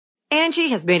Angie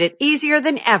has made it easier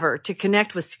than ever to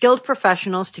connect with skilled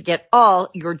professionals to get all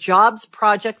your jobs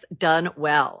projects done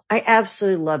well. I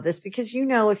absolutely love this because,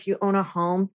 if you own a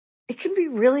home, it can be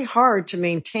really hard to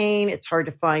maintain. It's hard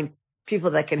to find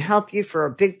people that can help you for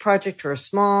a big project or a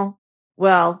small.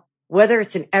 Well, whether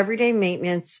it's in everyday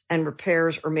maintenance and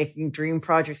repairs or making dream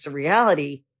projects a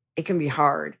reality, it can be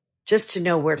hard just to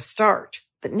know where to start.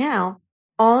 But now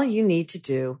all you need to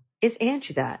do is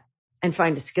Angie that and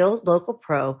find a skilled local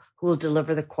pro who will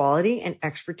deliver the quality and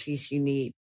expertise you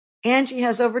need. Angie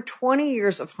has over 20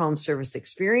 years of home service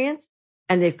experience,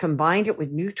 and they've combined it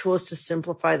with new tools to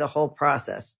simplify the whole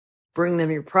process. Bring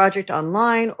them your project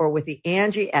online or with the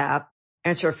Angie app,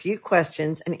 answer a few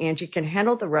questions, and Angie can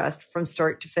handle the rest from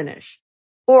start to finish.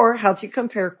 Or help you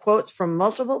compare quotes from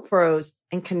multiple pros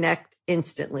and connect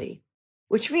instantly,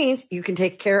 which means you can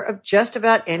take care of just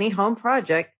about any home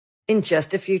project in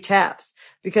just a few taps.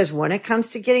 Because when it comes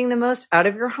to getting the most out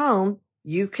of your home,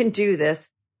 you can do this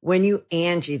when you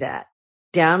Angie that.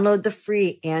 Download the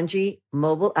free Angie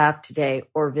mobile app today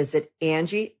or visit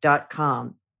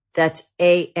Angie.com. That's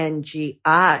ANGI.com.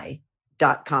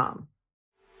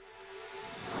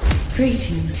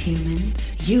 Greetings,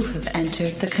 humans. You have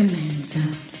entered the Command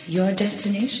Zone, your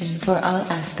destination for all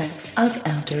aspects of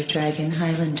Elder Dragon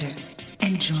Highlander.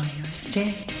 Enjoy your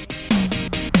stay.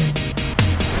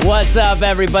 What's up,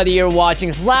 everybody? You're watching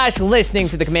 / listening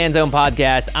to the Command Zone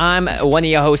podcast. I'm one of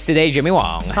your hosts today, Jimmy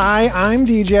Wong. Hi, I'm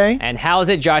DJ. And how's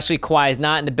it? Josh Lee Kwai is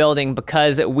not in the building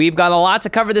because we've got a lot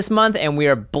to cover this month, and we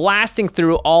are blasting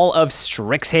through all of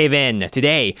Strixhaven.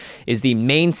 Today is the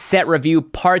main set review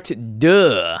part 2.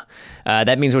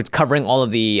 That means we're covering all of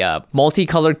the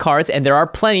multicolored cards, and there are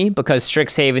plenty because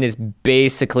Strixhaven is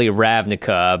basically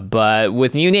Ravnica, but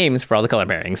with new names for all the color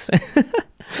pairings.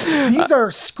 These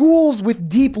are schools with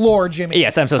deep lore, Jimmy.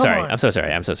 Yes, I'm so sorry. I'm so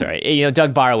sorry.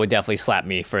 Doug Barrow would definitely slap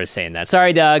me for saying that.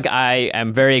 Sorry, Doug. I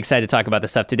am very excited to talk about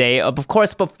this stuff today. Of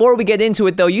course, before we get into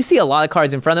it, though, you see a lot of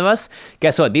cards in front of us.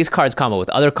 Guess what? These cards combo with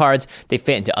other cards. They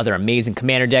fit into other amazing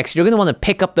commander decks. You're going to want to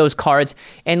pick up those cards.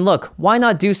 And look, why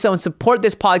not do so and support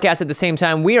this podcast at the same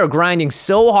time? We are grinding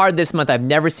so hard this month. I've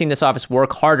never seen this office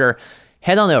work harder.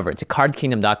 Head on over to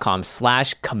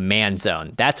cardkingdom.com/command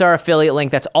zone. That's our affiliate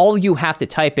link. That's all you have to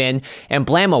type in. And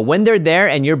blammo, when they're there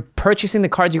and you're purchasing the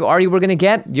cards you already were going to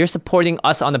get, you're supporting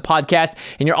us on the podcast.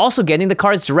 And you're also getting the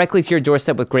cards directly to your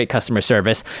doorstep with great customer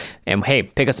service. And hey,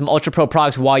 pick up some Ultra Pro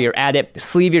procs while you're at it.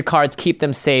 Sleeve your cards. Keep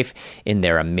them safe in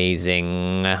their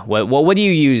amazing... What do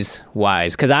you use,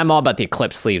 Wise? Because I'm all about the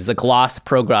Eclipse sleeves. The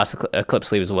Pro Gloss Eclipse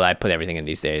sleeves is what I put everything in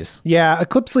these days. Yeah,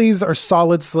 Eclipse sleeves are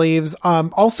solid sleeves.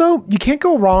 Also, you can't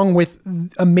go wrong with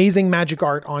amazing magic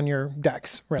art on your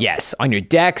decks. Really. Yes, on your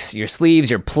decks, your sleeves,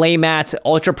 your play mats.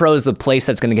 Ultra Pro is the place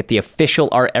that's going to get the official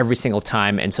art every single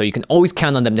time, and so you can always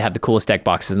count on them to have the coolest deck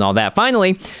boxes and all that.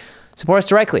 Finally, support us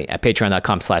directly at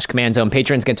patreon.com/command zone.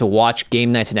 Patrons get to watch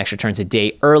game nights and extra turns a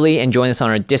day early and join us on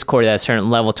our Discord at a certain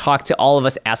level. Talk to all of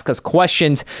us, ask us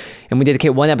questions, and we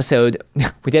dedicate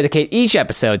each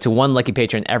episode to one lucky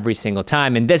patron every single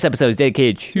time. And this episode is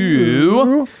dedicated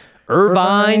to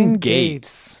Irvine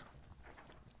Gates.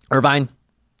 Irvine,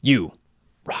 you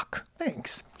rock.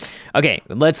 Thanks. Okay,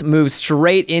 let's move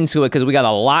straight into it because we got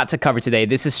a lot to cover today.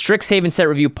 This is Strixhaven Set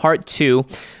Review Part 2.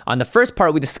 On the first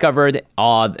part, we talked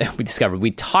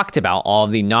about all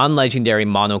the non-legendary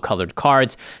monocolored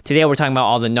cards. Today, we're talking about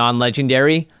all the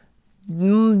non-legendary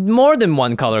more than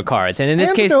one color cards, and in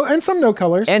this case some no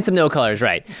colors,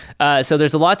 right? So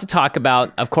there's a lot to talk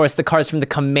about. Of course, the cards from the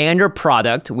Commander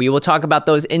product, we will talk about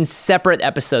those in separate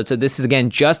episodes. So this is again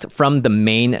just from the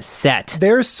main set.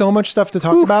 There's so much stuff to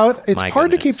talk about. It's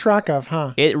hard to keep track of,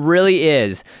 huh? It really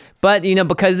is. But,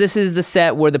 because this is the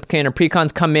set where the Commander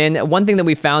precons come in, one thing that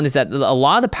we found is that a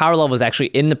lot of the power level is actually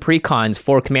in the precons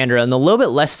for Commander and a little bit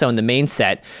less so in the main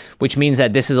set, which means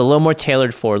that this is a little more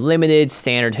tailored for limited,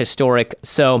 standard, historic.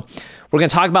 So we're going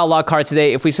to talk about a lot of cards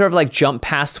today. If we sort of jump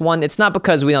past one, it's not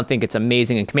because we don't think it's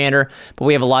amazing in Commander, but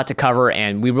we have a lot to cover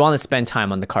and we want to spend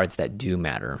time on the cards that do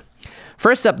matter.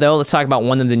 First up, though, let's talk about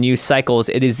one of the new cycles.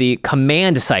 It is the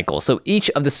Command cycle. So each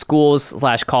of the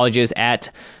schools/colleges at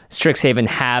Strixhaven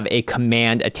have a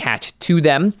command attached to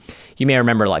them. You may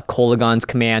remember Kolagon's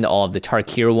command, all of the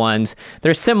Tarkir ones.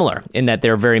 They're similar in that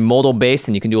they're very modal-based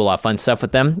and you can do a lot of fun stuff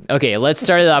with them. Okay, let's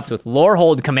start it off with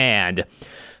Lorehold command.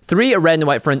 3 red and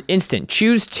white for an instant.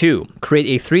 Choose 2. Create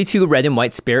a 3/2 red and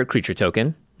white spirit creature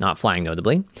token. Not flying,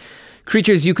 notably.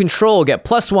 Creatures you control get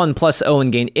 +1/+0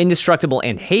 and gain indestructible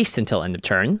and haste until end of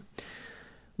turn.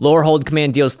 Lorehold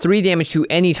command deals 3 damage to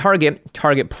any target.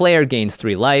 Target player gains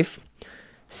 3 life.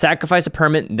 Sacrifice a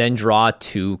permanent, then draw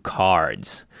 2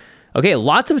 cards. Okay,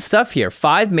 lots of stuff here.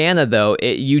 5 mana, though.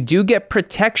 You do get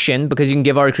protection because you can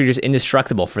give all your creatures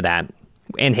indestructible for that.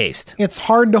 And haste. It's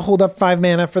hard to hold up 5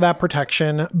 mana for that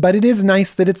protection, but it is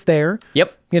nice that it's there.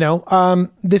 Yep.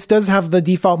 This does have the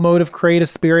default mode of create a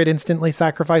spirit, instantly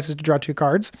sacrifices to draw 2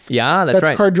 cards. Yeah, that's right.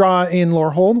 That's card draw in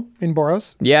Lorehold in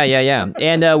Boros. Yeah.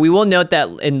 And we will note that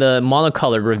in the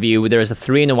monocolored review, there is a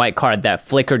 3 and a white card that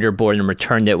flickered your board and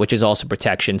returned it, which is also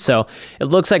protection. So it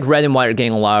looks like red and white are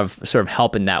getting a lot of sort of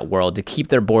help in that world to keep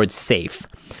their boards safe.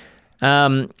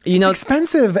 It's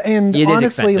expensive, and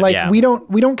honestly, we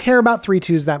don't care about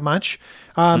 3/2s that much.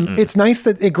 It's nice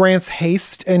that it grants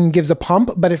haste and gives a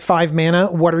pump, but at 5 mana,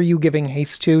 what are you giving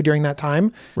haste to during that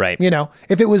time? Right.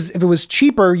 If it was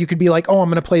cheaper, you could be like, oh, I'm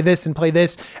going to play this,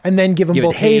 and then give them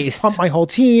both haste, pump my whole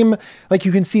team. Like,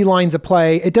 you can see lines of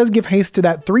play. It does give haste to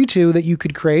that 3/2 that you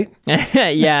could create.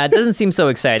 Yeah, it doesn't seem so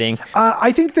exciting.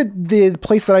 I think that the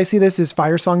place that I see this is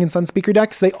Firesong and Sunspeaker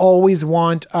decks. They always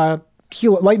want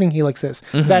lightning helixes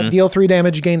that deal 3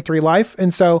 damage, gain 3 life.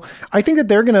 And so I think that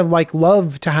they're going to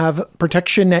love to have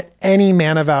protection at any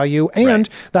mana value and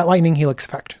that lightning helix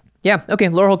effect. Yeah, okay,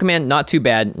 Lorehold Command, not too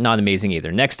bad, not amazing either.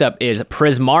 Next up is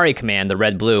Prismari Command, the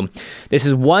red-blue. This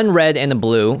is 1 red and a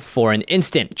blue for an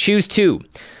instant. Choose 2.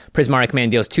 Prismari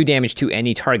Command deals 2 damage to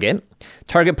any target.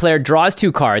 Target player draws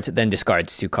 2 cards, then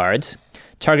discards 2 cards.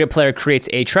 Target player creates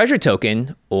a treasure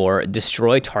token or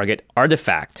destroy target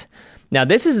artifact. Now,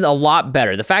 this is a lot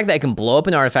better. The fact that I can blow up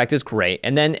an artifact is great.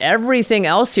 And then everything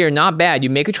else here, not bad. You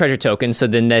make a treasure token, so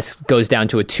then this goes down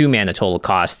to a 2 mana total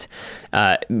cost,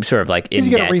 sort of like in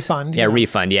you get a refund. Yeah,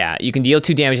 refund, yeah. You can deal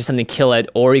 2 damage to something, kill it,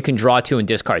 or you can draw 2 and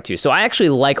discard 2. So I actually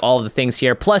like all of the things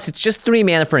here. Plus, it's just 3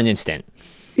 mana for an instant.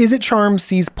 Izzet Charm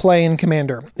sees play in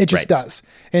Commander. It just does.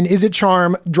 And Izzet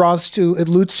Charm draws 2, it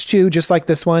loots 2, just like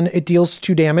this one. It deals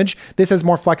 2 damage. This is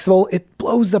more flexible. It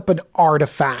blows up an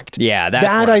artifact. Yeah,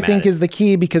 that I think is the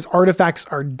key, because artifacts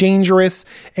are dangerous.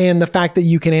 And the fact that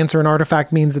you can answer an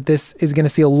artifact means that this is going to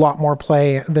see a lot more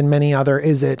play than many other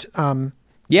Izzet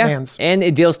lands. And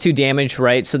it deals 2 damage,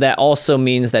 right? So that also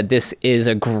means that this is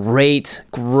a great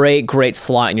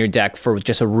slot in your deck for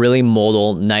just a really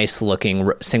modal,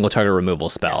 nice-looking single target removal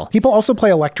spell. People also play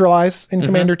Electrolyze in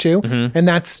Commander too, and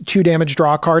that's 2 damage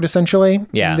draw card, essentially.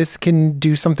 Yeah. And this can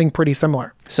do something pretty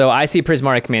similar. So I see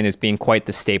Prismari Command as being quite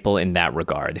the staple in that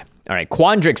regard. All right,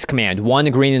 Quandrix Command,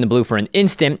 1 green and a blue for an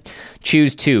instant.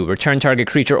 Choose 2. Return target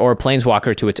creature or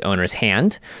planeswalker to its owner's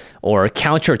hand, or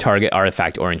counter target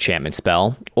artifact or enchantment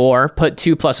spell, or put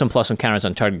 2 +1/+1 counters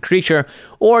on target creature,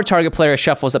 or target player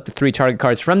shuffles up to 3 target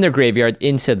cards from their graveyard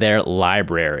into their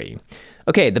library.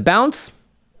 Okay, the bounce.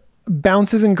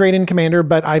 Bounce isn't great in Commander,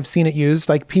 but I've seen it used.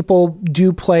 Like, people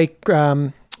do play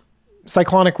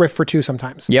Cyclonic Rift for 2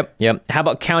 sometimes. Yep. How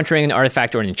about countering an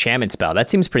artifact or an enchantment spell?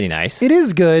 That seems pretty nice. It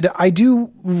is good. I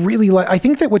do really like, I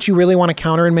think that what you really want to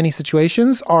counter in many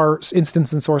situations are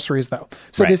instants and sorceries, though.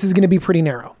 So this is going to be pretty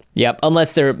narrow. Yep,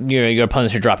 unless they're your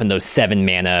opponents are dropping those 7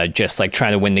 mana, just like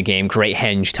trying to win the game, Great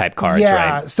Henge type cards,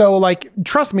 right? So like,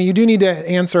 trust me, you do need to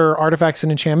answer artifacts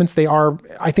and enchantments.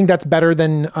 I think that's better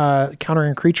than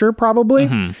countering creature, probably.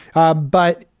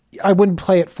 But I wouldn't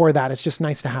play it for that. It's just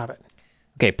nice to have it.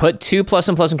 Okay, put 2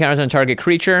 +1/+1 counters on target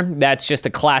creature. That's just a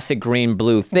classic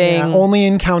green-blue thing. Yeah, only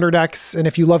in counter decks. And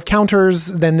if you love counters,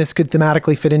 then this could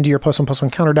thematically fit into your +1/+1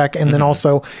 counter deck, and then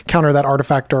also counter that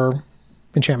artifact or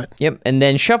enchantment. Yep, and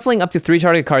then shuffling up to 3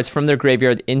 target cards from their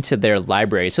graveyard into their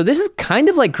library. So this is kind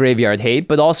of like Graveyard Hate,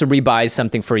 but also rebuys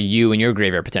something for you in your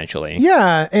graveyard potentially.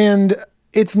 Yeah, and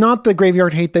it's not the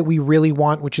Graveyard Hate that we really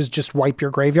want, which is just wipe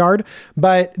your graveyard,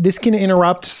 but this can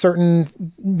interrupt certain,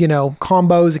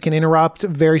 combos. It can interrupt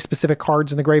very specific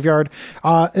cards in the graveyard.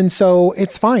 And so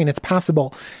it's fine. It's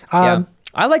passable. Yeah.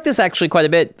 I like this actually quite a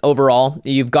bit overall.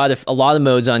 You've got a lot of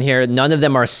modes on here. None of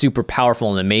them are super powerful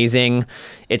and amazing.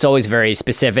 It's always very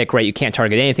specific, right? You can't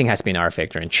target anything. It has to be an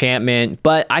artifact or enchantment.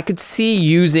 But I could see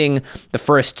using the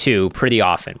first 2 pretty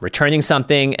often. Returning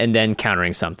something and then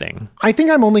countering something. I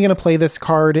think I'm only going to play this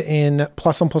card in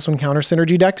 +1/+1 counter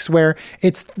synergy decks where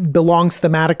it belongs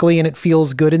thematically and it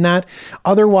feels good in that.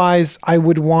 Otherwise, I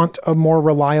would want a more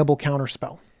reliable counter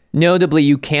spell. Notably,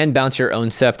 you can bounce your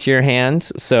own stuff to your hand,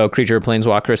 so creature or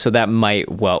planeswalker, so that might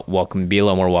be a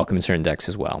little more welcome in certain decks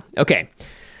as well. Okay,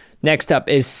 next up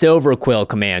is Silver Quill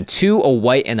Command. 2, a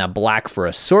white, and a black for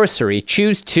a sorcery.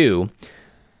 Choose 2.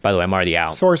 By the way, I'm already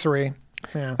out. Sorcery.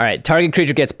 Yeah. All right, target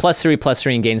creature gets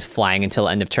 +3/+3 and gains flying until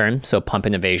end of turn, so pump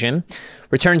and evasion.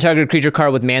 Return target creature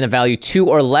card with mana value 2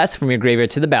 or less from your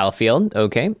graveyard to the battlefield.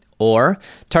 Okay. Or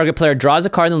target player draws a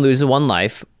card and loses 1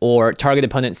 life, or target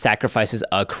opponent sacrifices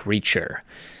a creature.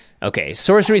 Okay,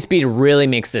 sorcery speed really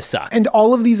makes this suck. And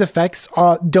all of these effects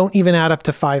don't even add up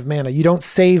to 5 mana. You don't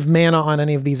save mana on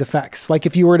any of these effects. Like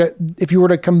if you were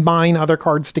to combine other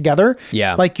cards together,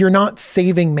 like you're not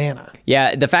saving mana.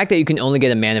 Yeah, the fact that you can only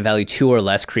get a mana value 2 or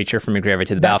less creature from your graveyard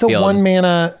to the battlefield.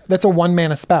 That's a 1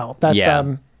 mana spell.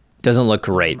 That's doesn't look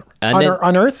great.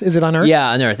 Unearth? Is it Unearth?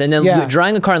 Yeah, Unearth. And then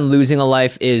drawing a card and losing a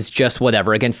life is just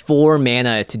whatever. Again, 4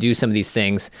 mana to do some of these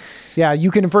things. Yeah,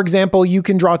 you can, for example, you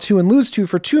can draw 2 and lose 2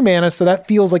 for 2 mana, so that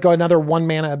feels like another 1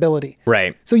 mana ability.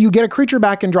 Right. So you get a creature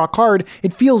back and draw a card.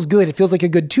 It feels good. It feels like a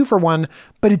good 2 for 1,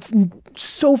 but it's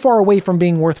so far away from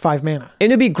being worth 5 mana. It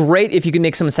would be great if you could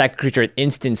make someone sack a creature at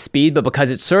instant speed, but because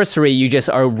it's sorcery, you just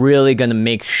are really going to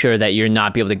make sure that you're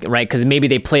not be able to, right? Because maybe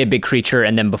they play a big creature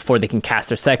and then before they can cast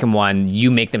their second one,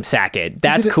 you make them sack it.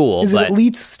 That's cool. Is it at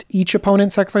least each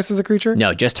opponent sacrifices a creature?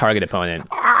 No, just target opponent.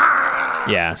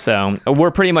 Yeah, so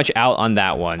we're pretty much out on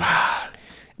that one.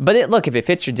 But look, if it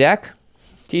fits your deck,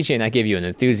 TJ and I give you an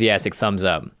enthusiastic thumbs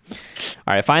up.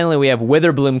 All right, finally we have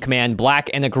Witherbloom command, black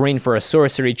and a green for a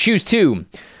sorcery. Choose 2.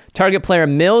 Target player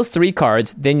mills 3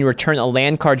 cards, then you return a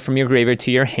land card from your graveyard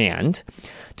to your hand.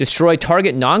 Destroy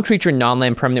target non-creature,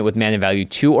 non-land permanent with mana value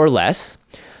 2 or less.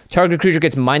 Target creature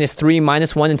gets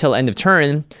 -3/-1 until end of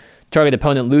turn. Target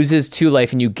opponent loses 2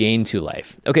 life and you gain 2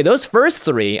 life. Okay, those first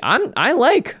 3, I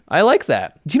like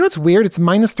that. Do you know what's weird? It's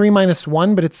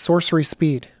 -3/-1, but it's sorcery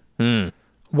speed.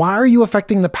 Why are you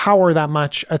affecting the power that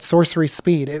much at sorcery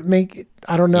speed?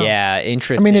 I don't know. Yeah,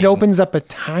 interesting. I mean, it opens up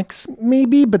attacks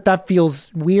maybe, but that feels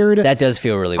weird. That does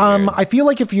feel really weird. I feel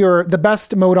like the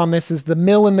best mode on this is the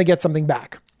mill and the get something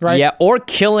back, right? Yeah, or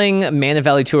killing mana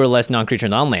value 2 or less non-creature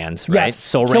non-lands, right? Yes,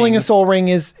 Soul killing Rings. a soul ring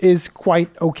is quite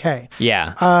okay.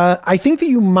 Yeah. I think that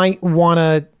you might want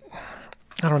to,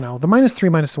 I don't know, the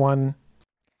 -3/-1.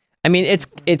 I mean, it's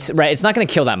right. It's not going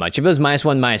to kill that much. If it was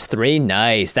 -1, -3,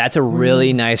 nice. That's a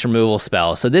really nice removal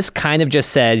spell. So this kind of just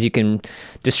says you can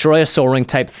destroy a Soul Ring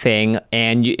type thing,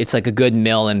 and it's like a good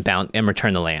mill and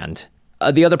return the land.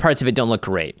 The other parts of it don't look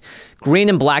great. Green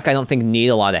and black, I don't think need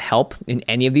a lot of help in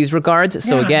any of these regards.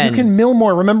 So again, you can mill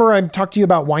more. Remember, I talked to you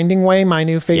about Winding Way, my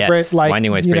new favorite. Yes,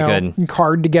 Winding Way's pretty good.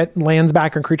 Card to get lands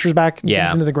back and creatures back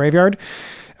into the graveyard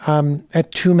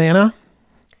at 2 mana.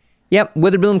 Yep,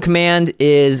 Witherbloom command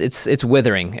it's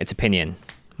withering. Its opinion.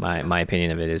 My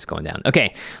opinion of it is going down.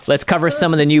 Okay, let's cover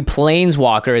some of the new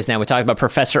planeswalkers. Now, we talked about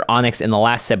Professor Onyx in the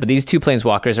last set, but these 2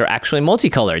 planeswalkers are actually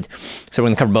multicolored. So we're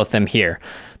going to cover both of them here.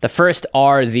 The first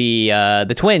are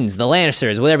the twins, the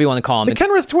Lannisters, whatever you want to call them. The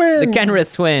Kenrith twins. The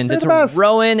Kenrith twins. They're It's the best.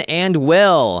 Rowan and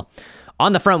Will.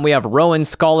 On the front, we have Rowan,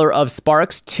 Scholar of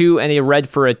Sparks, 2 and a red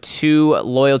for a 2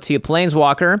 loyalty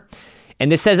planeswalker.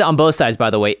 And this says it on both sides,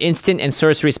 by the way. Instant and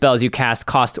sorcery spells you cast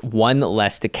cost 1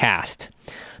 less to cast.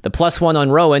 The +1 on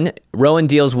Rowan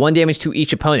deals 1 damage to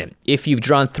each opponent. If you've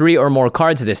drawn 3 or more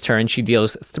cards this turn, she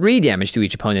deals 3 damage to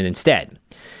each opponent instead.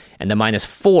 And the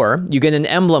 -4, you get an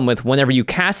emblem with whenever you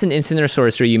cast an instant or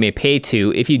sorcery, you may pay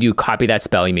 2. If you do copy that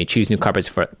spell, you may choose new targets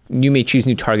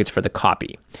for the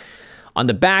copy. On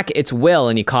the back, it's Will,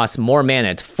 and he costs more mana.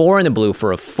 It's 4 in the blue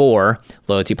for a 4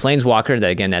 loyalty planeswalker.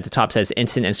 That again at the top says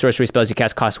instant and sorcery spells you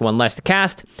cast cost 1 less to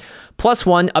cast.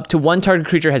 +1, up to 1 target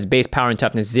creature has base power and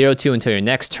toughness 0-2 until your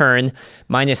next turn.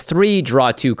 -3,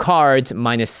 draw 2 cards.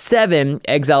 -7,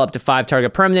 exile up to 5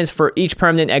 target permanents. For each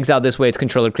permanent exiled this way, its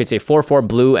controller creates a 4/4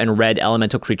 blue and red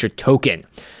elemental creature token.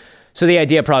 So the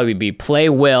idea probably would be play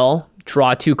Will,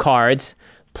 draw 2 cards,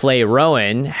 play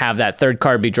Rowan, have that 3rd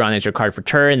card be drawn as your card for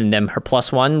turn, and then her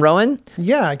 +1 Rowan.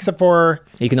 Yeah, except for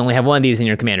You can only have one of these in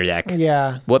your commander deck.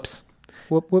 Yeah. Whoops.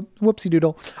 Whoopsie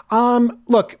doodle.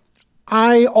 Look,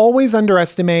 I always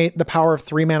underestimate the power of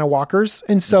 3 mana walkers,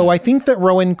 and so I think that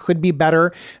Rowan could be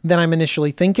better than I'm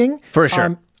initially thinking. For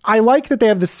sure. I like that they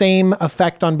have the same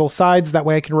effect on both sides. That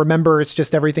way I can remember it's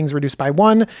just everything's reduced by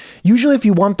 1. Usually if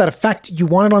you want that effect, you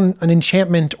want it on an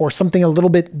enchantment or something a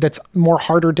little bit that's more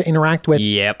harder to interact with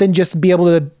than just be able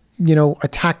to,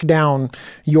 attack down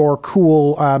your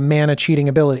cool mana cheating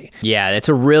ability. Yeah, it's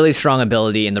a really strong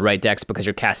ability in the right decks because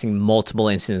you're casting multiple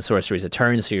instant and sorceries a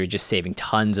turn, so you're just saving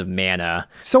tons of mana.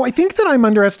 So I think that I'm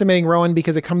underestimating Rowan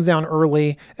because it comes down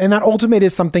early, and that ultimate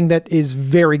is something that is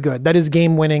very good. That is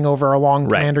game winning over a long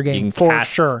commander game for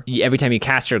sure. Every time you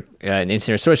cast an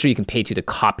instant or sorcery, you can pay 2 to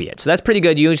copy it. So that's pretty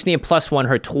good. You just need a +1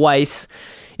 her twice.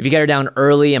 If you get her down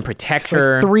early and protect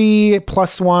her. 3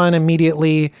 +1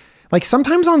 immediately. Like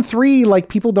sometimes on 3, like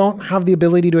people don't have the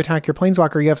ability to attack your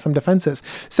planeswalker. You have some defenses.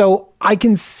 So I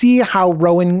can see how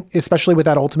Rowan, especially with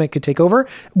that ultimate, could take over.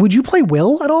 Would you play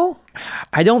Will at all?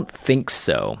 I don't think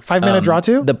so. 5 mana draw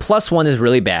 2? The +1 is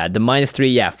really bad. The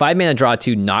 -3, yeah. 5 mana draw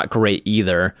 2, not great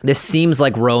either. This seems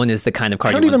like Rowan is the kind of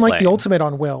card I don't even like the ultimate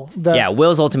on Will.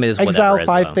 Will's ultimate is exile whatever.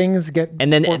 5 things, get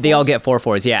and then 4 they all fours. get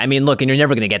 4/4s. Yeah, I mean, look, and you're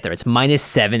never going to get there. It's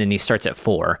 -7 and he starts at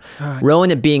 4.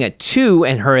 Rowan at being at 2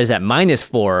 and her is at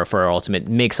 -4 for her ultimate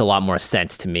makes a lot more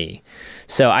sense to me.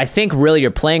 So I think really you're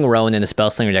playing Rowan in a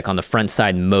Spellslinger deck on the front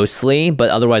side mostly, but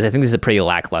otherwise I think this is a pretty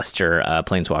lackluster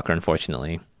Planeswalker,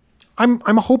 unfortunately.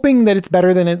 I'm hoping that it's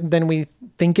better than we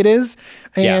think it is,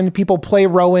 and people play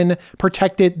Rowan,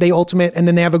 protect it, they ultimate, and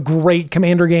then they have a great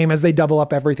commander game as they double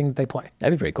up everything that they play.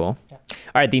 That'd be pretty cool. Yeah.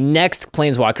 All right, the next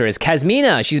Planeswalker is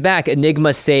Kasmina. She's back.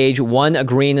 Enigma Sage, 1 a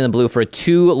green and a blue for a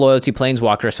 2 loyalty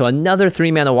Planeswalker, so another 3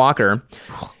 mana walker.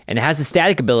 And it has the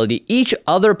static ability. Each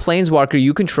other Planeswalker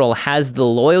you control has the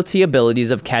loyalty abilities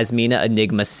of Kasmina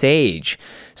Enigma Sage.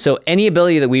 So any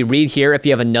ability that we read here, if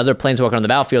you have another Planeswalker on the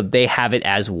battlefield, they have it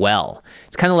as well.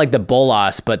 It's kind of like the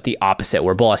Bolas, but the opposite,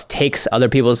 where Bolas takes other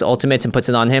people's ultimates and puts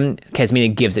it on him.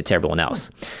 Kasmina gives it to everyone else.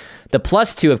 The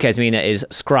 +2 of Kasmina is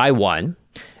Scry 1.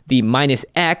 The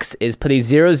 -X is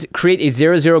create a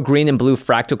 0/0 green and blue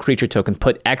fractal creature token,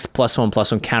 put X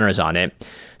 +1/+1 counters on it.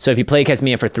 So if you play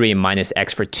Kasmina for 3 and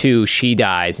 -X for 2, she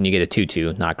dies and you get a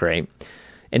 2/2. Not great.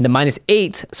 And the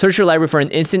 -8, search your library for an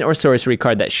instant or sorcery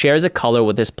card that shares a color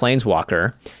with this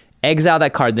Planeswalker. Exile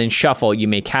that card, then shuffle. You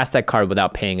may cast that card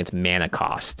without paying its mana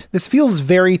cost. This feels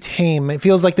very tame. It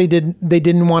feels like they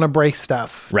didn't want to break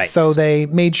stuff. Right. So they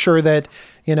made sure that,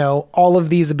 all of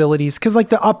these abilities, because like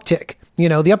the uptick, the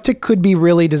uptick could be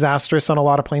really disastrous on a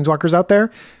lot of Planeswalkers out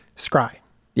there. Scry.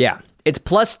 Yeah. It's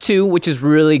 +2, which is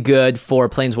really good for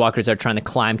Planeswalkers that are trying to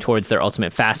climb towards their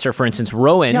ultimate faster. For instance,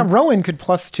 Rowan. Yeah, Rowan could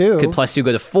 +2. Could +2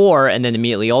 go to 4 and then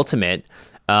immediately ultimate.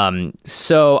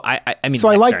 So I mean, so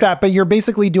I like that, but you're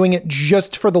basically doing it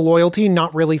just for the loyalty,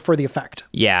 not really for the effect.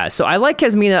 Yeah. So I like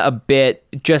Kasmina a bit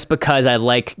just because I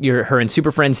like her in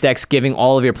Super Friends decks, giving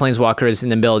all of your Planeswalkers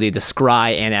an ability to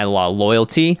scry and add a lot of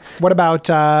loyalty. What about,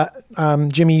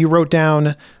 Jimmy, you wrote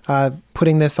down,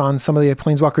 putting this on some of the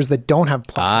Planeswalkers that don't have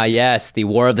pluses. Yes. The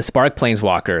War of the Spark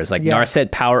Planeswalkers, like Narset,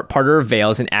 Parter of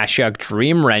Veils, and Ashiok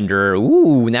Dream Renderer.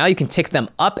 Ooh, now you can tick them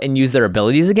up and use their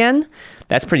abilities again.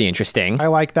 That's pretty interesting. I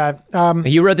like that.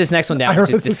 You wrote this next one down,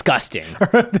 which is disgusting. I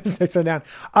wrote this next one down.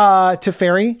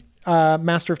 Teferi,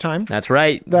 Master of Time. That's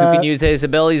right. Who can use his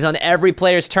abilities on every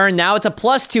player's turn. Now it's a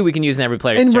 +2 we can use in every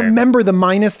player's turn. And remember, the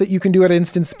minus that you can do at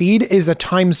instant speed is a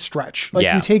time stretch.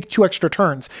 Like you take 2 extra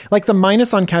turns. Like the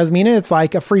minus on Kasmina, it's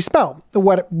like a free spell.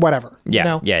 Whatever.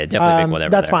 Yeah, definitely big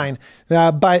whatever. That's fine.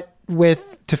 But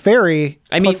with Teferi,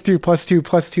 I mean,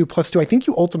 +2. I think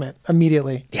you ultimate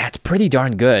immediately. Yeah, it's pretty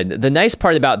darn good. The nice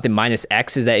part about the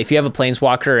 -X is that if you have a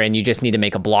Planeswalker and you just need to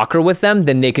make a blocker with them,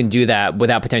 then they can do that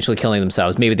without potentially killing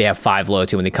themselves. Maybe they have 5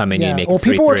 loyalty when they come in. You make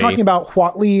people were talking about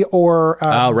Huatli or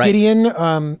Gideon,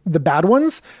 the bad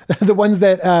ones, the ones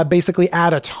that basically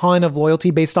add a ton of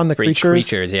loyalty based on the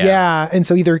creatures. Yeah, and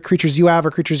so either creatures you have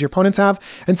or creatures your opponents have,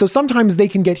 and so sometimes they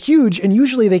can get huge, and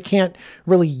usually they can't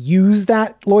really use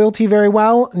that loyalty very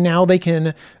well. Now they can,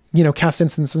 cast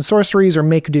instants and sorceries or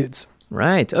make dudes.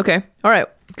 Right. Okay. All right.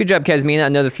 Good job, Kasmina.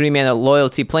 Another 3 mana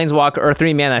loyalty Planeswalker or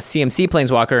 3 mana CMC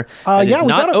Planeswalker.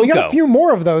 We got a few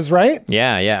more of those, right?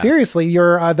 Yeah. Seriously,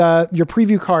 your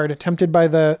preview card, Tempted by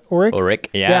the Auric.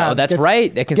 Yeah. That's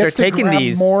right. They can start taking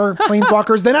these more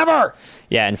Planeswalkers than ever.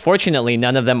 Yeah. Unfortunately,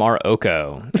 none of them are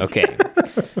Oko. Okay.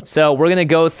 So we're gonna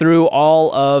go through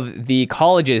all of the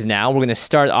colleges now. We're gonna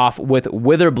start off with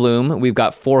Witherbloom. We've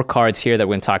got 4 cards here that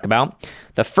we're gonna talk about.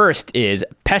 The first is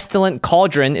Pestilent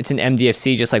Cauldron. It's an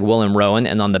MDFC, just like Will and Rowan.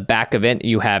 And on the back of it,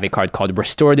 you have a card called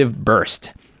Restorative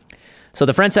Burst. So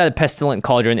the front side of Pestilent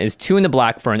Cauldron is 2 in the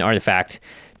black for an artifact.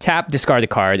 Tap, discard a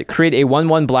card. Create a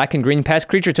 1/1 black and green pest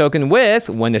creature token with,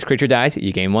 when this creature dies,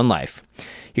 you gain 1 life.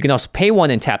 You can also pay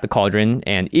 1 and tap the Cauldron,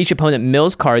 and each opponent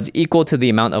mills cards equal to the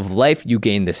amount of life you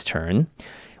gain this turn.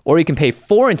 Or you can pay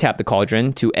 4 and tap the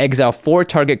Cauldron to exile 4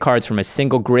 target cards from a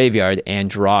single graveyard and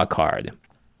draw a card.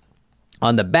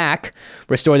 On the back,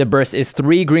 Restorative Burst is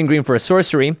 3 green for a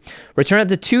sorcery. Return up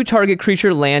to 2 target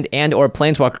creature, land, and or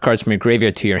Planeswalker cards from your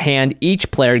graveyard to your hand. Each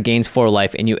player gains 4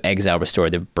 life, and you exile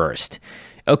Restorative Burst.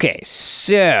 Okay,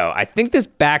 so I think this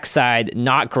backside,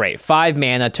 not great. 5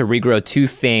 mana to regrow 2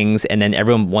 things, and then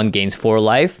everyone gains 4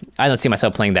 life. I don't see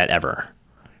myself playing that ever.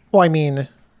 Well, I mean,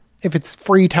 if it's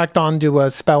free tacked on to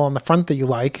a spell on the front that you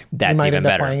like, that's you might even end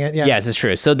up better. playing it. Yeah. Yes, it's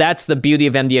true. So that's the beauty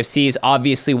of MDFCs.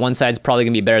 Obviously, one side's probably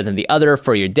going to be better than the other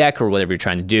for your deck or whatever you're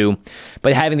trying to do.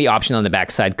 But having the option on the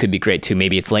backside could be great too.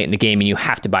 Maybe it's late in the game and you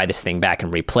have to buy this thing back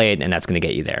and replay it, and that's going to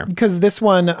get you there. Because this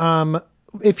one,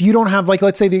 if you don't have, like,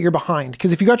 let's say that you're behind,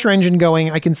 because if you got your engine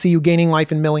going, I can see you gaining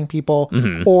life and milling people,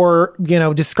 or,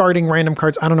 discarding random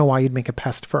cards. I don't know why you'd make a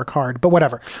pest for a card, but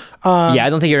whatever. Yeah, I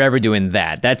don't think you're ever doing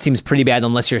that. That seems pretty bad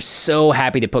unless you're so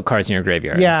happy to put cards in your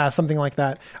graveyard. Yeah, something like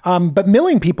that. But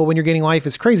milling people when you're gaining life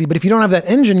is crazy. But if you don't have that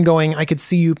engine going, I could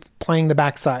see you playing the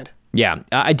backside. Yeah,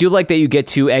 I do like that you get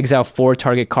to exile 4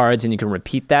 target cards and you can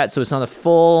repeat that, so it's not a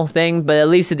full thing, but at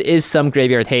least it is some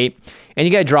graveyard hate. And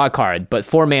you got to draw a card, but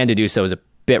 4 mana to do so is a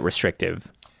bit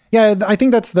restrictive. Yeah, I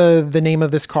think that's the name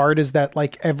of this card, is that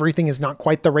like everything is not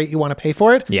quite the rate you want to pay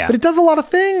for it. Yeah. But it does a lot of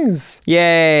things.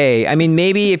 Yay. I mean,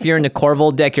 maybe if you're in the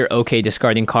Corvold deck, you're okay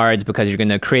discarding cards because you're going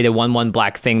to create a 1/1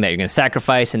 black thing that you're going to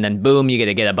sacrifice, and then boom, you get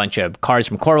to get a bunch of cards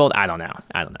from Corvold. I don't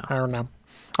know.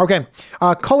 Okay.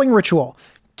 Culling Ritual.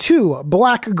 2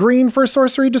 black-green for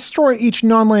sorcery. Destroy each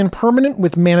non-land permanent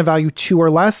with mana value 2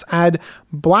 or less. Add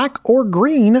black or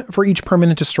green for each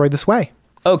permanent destroyed this way.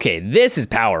 Okay, this is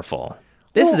powerful.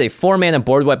 This is a 4 mana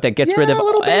board wipe that gets rid of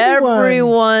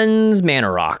everyone's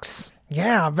mana rocks.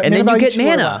 Yeah, and then you get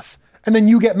mana. And then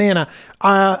you get mana.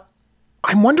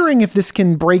 I'm wondering if this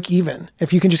can break even,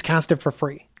 if you can just cast it for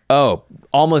free. Oh,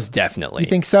 almost definitely. You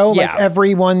think so? Yeah. Like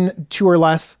everyone 2 or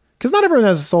less? Because not everyone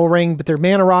has a Soul Ring, but they're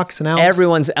mana rocks and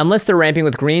elves. Unless they're ramping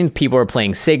with green, people are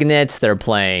playing signets, they're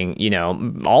playing,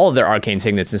 all of their arcane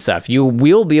signets and stuff. You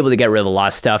will be able to get rid of a lot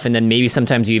of stuff, and then maybe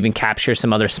sometimes you even capture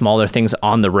some other smaller things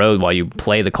on the road while you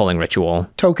play the Culling Ritual.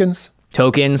 Tokens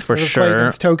for sure.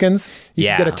 Tokens. You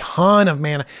can get a ton of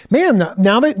mana. Man,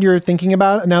 now that I'm thinking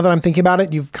about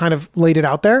it, you've kind of laid it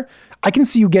out there. I can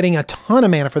see you getting a ton of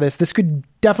mana for this. This could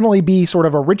definitely be sort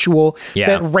of a ritual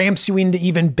that ramps you into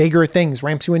even bigger things,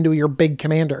 ramps you into your big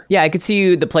commander. Yeah, I could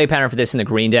see the play pattern for this in the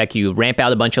green deck. You ramp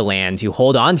out a bunch of lands, you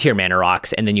hold on to your mana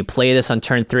rocks, and then you play this on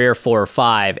turn 3 or 4 or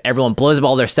 5. Everyone blows up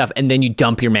all their stuff, and then you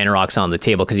dump your mana rocks on the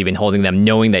table because you've been holding them,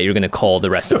 knowing that you're going to call the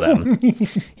rest of them.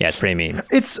 Yeah, it's pretty mean.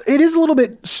 It is a little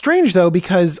bit strange, though,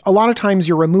 because a lot of times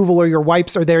your removal or your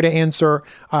wipes are there to answer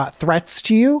threats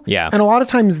to you. Yeah. And a lot of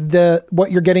times what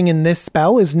you're getting in this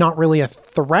spell is not really a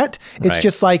threat. It's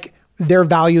just like their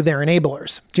value, their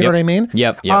enablers. Do you know what I mean?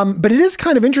 Yep. But it is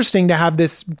kind of interesting to have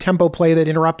this tempo play that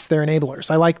interrupts their enablers.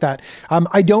 I like that.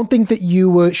 I don't think that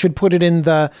you should put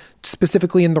it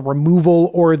specifically in the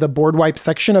removal or the board wipe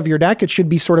section of your deck. It should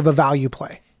be sort of a value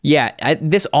play. Yeah,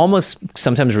 this almost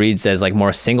sometimes reads as like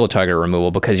more single target removal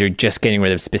because you're just getting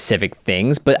rid of specific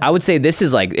things. But I would say this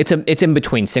is like it's in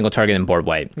between single target and board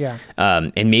wipe. Yeah.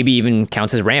 And maybe even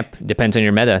counts as ramp. Depends on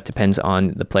your meta. Depends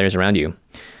on the players around you.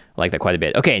 I like that quite a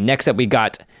bit. Okay, next up we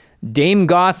got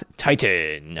Damegoth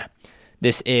Titan.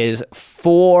 This is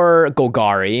 4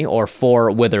 Golgari or 4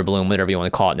 Witherbloom, whatever you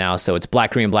want to call it now. So it's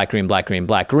black, green, black, green, black, green,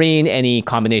 black, green. Any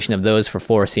combination of those for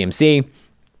 4 CMC.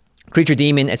 Creature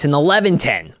demon, it's an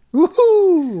 11/10.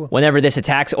 Woohoo! Whenever this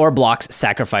attacks or blocks,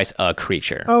 sacrifice a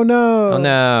creature. Oh no. Oh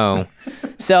no.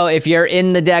 So if you're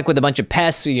in the deck with a bunch of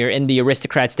pests, you're in the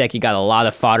aristocrats deck, you got a lot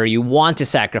of fodder, you want to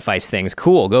sacrifice things,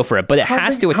 cool, go for it. But it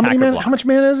has to attack or block. How much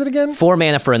mana is it again? 4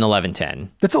 mana for an 11/10.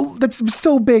 That's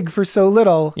so big for so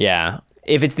little. Yeah.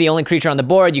 If it's the only creature on the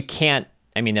board, you can't,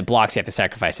 it blocks, you have to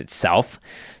sacrifice itself.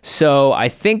 So I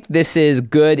think this is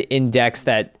good in decks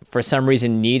that for some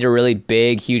reason need a really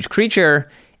big, huge creature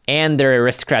and they're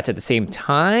aristocrats at the same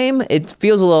time. It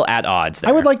feels a little at odds there.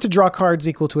 I would like to draw cards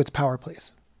equal to its power,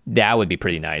 please. That would be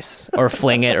pretty nice. Or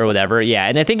fling it or whatever. Yeah,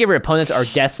 and I think if your opponents are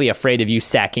deathly afraid of you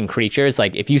sacking creatures,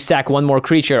 like if you sack one more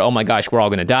creature, oh my gosh, we're all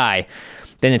going to die,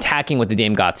 then attacking with the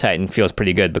Damegoth Titan feels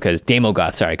pretty good because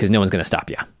because no one's going to stop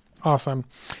you. Awesome.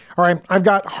 All right, I've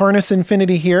got Harness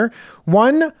Infinity here.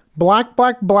 1 black,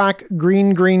 black, black,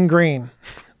 green, green, green.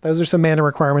 Those are some mana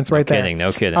requirements right there.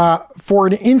 No kidding. For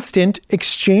an instant,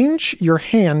 exchange your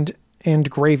hand and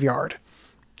graveyard.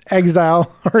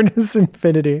 Exile Harness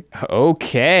Infinity.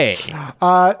 Okay.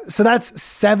 So that's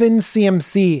 7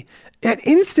 CMC. At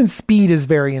instant speed is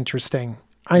very interesting.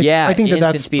 I think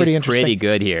that's pretty interesting. Pretty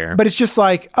good here. But it's just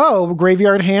like,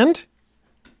 graveyard hand.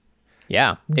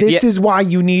 Yeah. This is why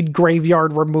you need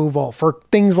graveyard removal for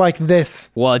things like this.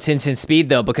 Well, it's instant speed,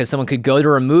 though, because someone could go to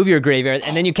remove your graveyard,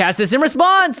 and then you cast this in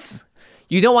response.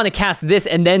 You don't want to cast this,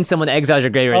 and then someone exiles your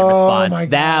graveyard in response.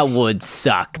 That would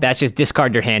suck. That's just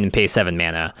discard your hand and pay 7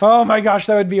 mana. Oh my gosh,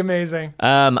 that would be amazing.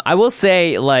 I will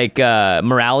say,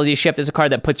 Morality Shift is a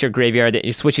card that puts your graveyard,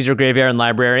 it switches your graveyard and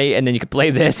library, and then you could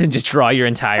play this and just draw your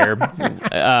entire...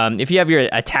 if you have your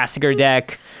Tasigur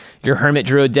deck... Your Hermit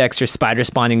Druid decks, your Spider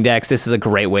Spawning decks, this is a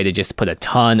great way to just put a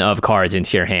ton of cards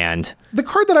into your hand. The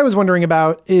card that I was wondering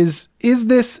about is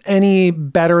this any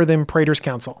better than Praetor's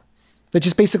Council? That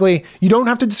just basically, you don't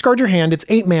have to discard your hand, it's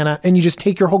 8 mana, and you just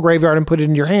take your whole graveyard and put it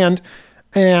into your hand.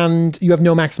 and you have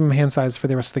no maximum hand size for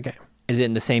the rest of the game. Is it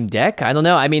in the same deck? I don't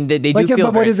know. I mean, they do Like, feel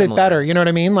but very what is similar. it better? You know what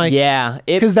I mean? Like, Yeah.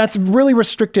 because that's really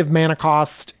restrictive mana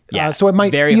cost. Yeah, So it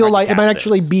might very feel hard to like it might cast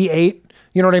actually this. be 8.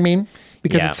 You know what I mean?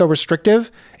 Because Yeah. it's so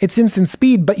restrictive. It's instant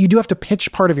speed, but you do have to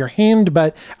pitch part of your hand.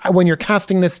 But when you're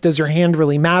casting this, does your hand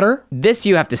really matter? This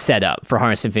you have to set up for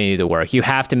Harness Infinity to work. You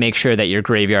have to make sure that your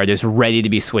graveyard is ready to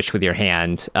be switched with your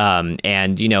hand.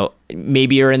 And, you know,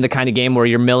 maybe you're in the kind of game where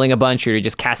you're milling a bunch or you're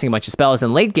just casting a bunch of spells.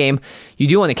 In late game, you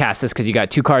do want to cast this because you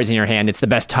got 2 cards in your hand. It's the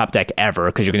best top deck ever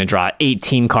because you're going to draw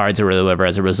 18 cards or whatever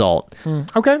as a result.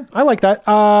 Okay, I like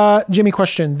that. Jimmy,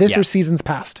 question: This Yeah. or Seasons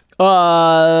Past?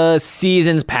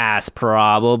 Seasons pass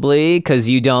probably because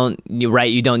you don't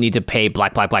need to pay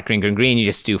black, green, green. You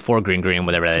just do 4 green,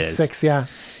 whatever that is. 6, yeah.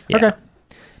 Yeah. Okay.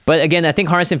 But again, I think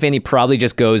Harness Infinity probably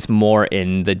just goes more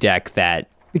in the deck that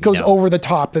It goes over the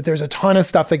top, that there's a ton of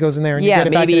stuff that goes in there and you get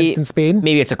it back at instant speed.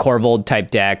 Maybe it's a Corvold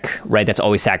type deck, right? That's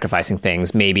always sacrificing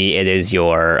things. Maybe it is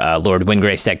your Lord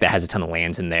Windgrace deck that has a ton of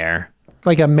lands in there.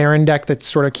 Like a Marin deck that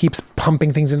sort of keeps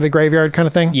pumping things into the graveyard kind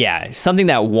of thing. Yeah, something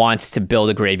that wants to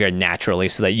build a graveyard naturally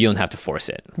so that you don't have to force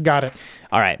it. Got it.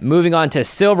 All right, moving on to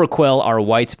Silver Quill, our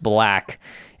white-black.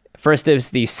 First is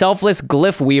the Selfless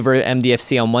Glyph Weaver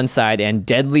MDFC on one side and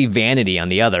Deadly Vanity on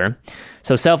the other.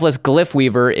 So Selfless Glyph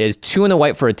Weaver is 2 and a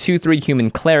white for a 2/3 human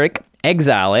cleric.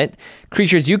 Exile it.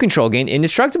 Creatures you control gain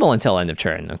indestructible until end of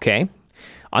turn, okay?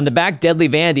 On the back, Deadly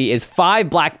Vanity is 5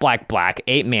 black,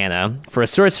 8 mana for a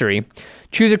sorcery.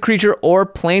 Choose a creature or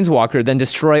planeswalker, then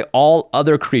destroy all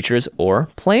other creatures or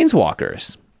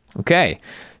planeswalkers. Okay,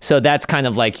 so that's kind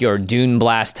of like your Dune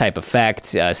Blast type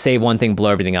effect. Save one thing,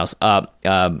 blow everything else up.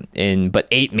 But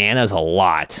 8 mana is a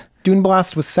lot. Dune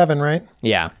Blast was 7, right?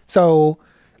 Yeah. So,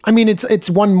 I mean, it's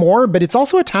one more, but it's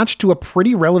also attached to a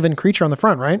pretty relevant creature on the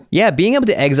front, right? Yeah, being able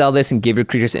to exile this and give your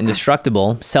creatures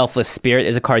indestructible. Selfless Spirit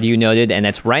is a card you noted, and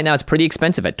it's right now it's pretty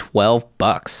expensive at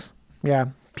 $12. Yeah.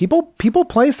 People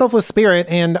play Selfless Spirit,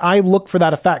 and I look for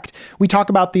that effect. We talk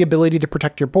about the ability to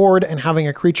protect your board, and having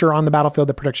a creature on the battlefield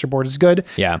that protects your board is good.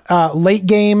 Yeah. Late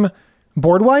game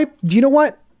board wipe. Do you know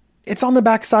what? It's on the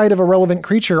backside of a relevant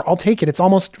creature. I'll take it. It's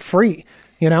almost free.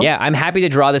 You know? Yeah, I'm happy to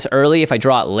draw this early. If I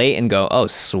draw it late and go, oh,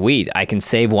 sweet, I can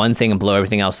save one thing and blow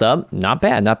everything else up. Not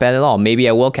bad at all. Maybe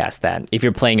I will cast that if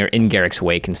you're playing your Ingarrick's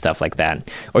Wake and stuff like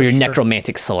that, or your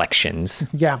Necromantic Selections.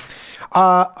 Yeah.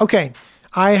 Okay.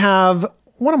 I have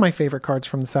one of my favorite cards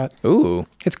from the set. Ooh.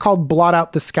 It's called Blot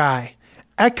Out the Sky.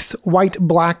 X white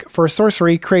black for a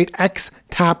sorcery. Create X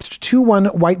tapped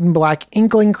 2/1 white and black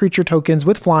inkling creature tokens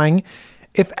with flying.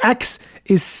 If X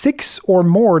is 6 or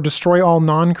more, destroy all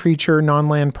non-creature,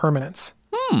 non-land permanents.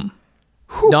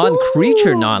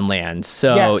 Non-creature, non-land.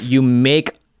 So Yes. you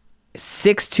make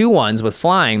 6 2/1s with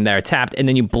flying that are tapped, and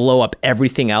then you blow up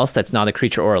everything else that's not a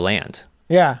creature or a land.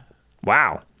 Yeah.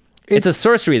 Wow. It's a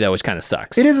sorcery, though, which kind of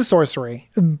sucks. It is a sorcery,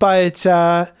 but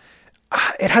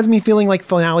it has me feeling like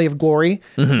Finale of Glory,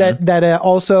 that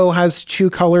also has Chew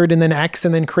colored and then X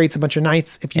and then creates a bunch of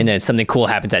knights. If you And then something cool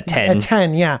happens at 10. at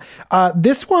 10, yeah.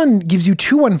 This one gives you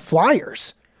 2/1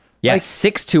 flyers. Yeah, like-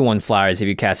 6 2/1 flyers if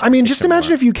you cast. I mean, just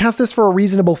imagine if you cast this for a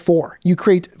reasonable 4. You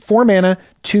create 4 mana,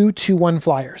 2 2/1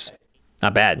 flyers.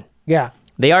 Not bad. Yeah.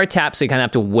 They are tapped, so you kind of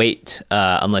have to wait,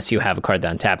 unless you have a card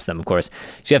that untaps them, of course.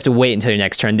 So you have to wait until your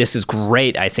next turn. This is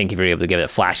great, I think, if you're able to give it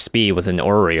flash speed with an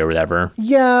orrery or whatever.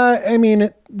 Yeah, I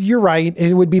mean, you're right.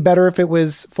 It would be better if it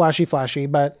was flashy,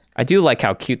 but I do like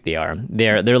how cute they are.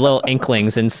 They're little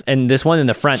inklings, and this one in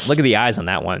the front, look at the eyes on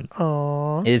that one.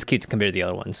 Aww. It is cute compared to the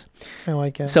other ones. I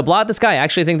like it. So Blot the Sky, I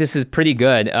actually think this is pretty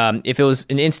good. If it was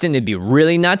an instant, it'd be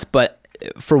really nuts, but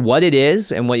for what it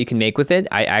is and what you can make with it,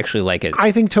 I actually like it.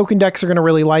 I think token decks are going to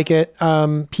really like it.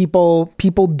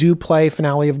 People do play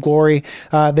Finale of Glory.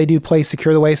 They do play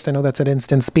Secure the Waste. I know that's at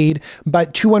instant speed,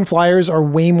 but 2/1 flyers are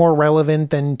way more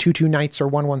relevant than 2/2 knights or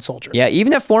 1/1 soldiers. Yeah,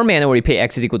 even at 4 mana where you pay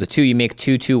X is equal to 2, you make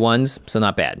 2 2/1s, so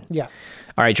not bad. Yeah.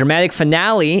 All right, Dramatic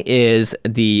Finale is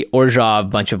the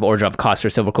Orzhov, bunch of Orzhov costs or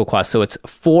Silver Quill costs. So it's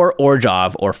 4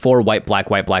 Orzhov or 4 white,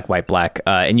 black.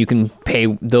 And you can pay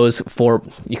those 4.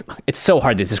 It's so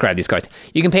hard to describe these cards.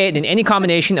 You can pay it in any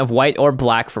combination of white or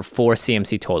black for 4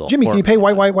 CMC total. Jimmy, can you pay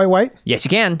white? Yes, you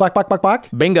can. Black?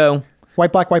 Bingo.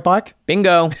 White, black?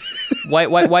 Bingo. white,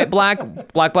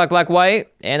 black, white.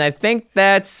 And I think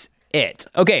that's it.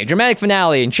 Okay, Dramatic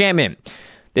Finale, enchantment.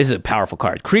 This is a powerful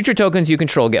card. Creature tokens you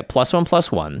control get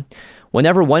 +1/+1.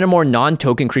 Whenever one or more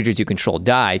non-token creatures you control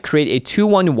die, create a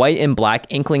 2/1 white and black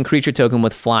inkling creature token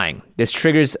with flying. This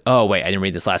triggers... Oh, wait, I didn't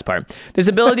read this last part. This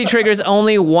ability triggers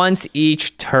only once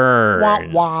each turn.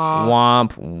 Womp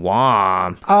womp.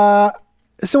 Womp womp.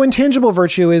 So Intangible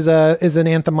Virtue is an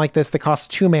anthem like this that costs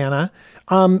 2 mana.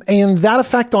 And that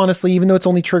effect, honestly, even though it's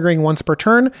only triggering once per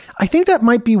turn, I think that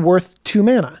might be worth 2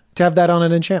 mana to have that on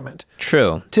an enchantment.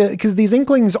 True. Because these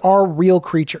Inklings are real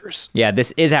creatures. Yeah,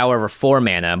 this is, however, 4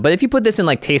 mana. But if you put this in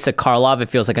like Teysa Karlov, it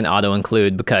feels like an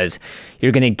auto-include because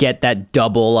you're going to get that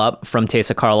double up from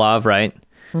Teysa Karlov, right?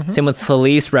 Same with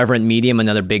Felice, Reverent Medium,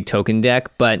 another big token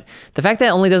deck. But the fact that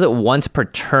it only does it once per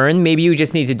turn, maybe you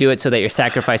just need to do it so that you're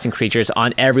sacrificing creatures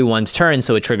on everyone's turn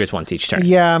so it triggers once each turn.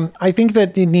 Yeah, I think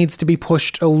that it needs to be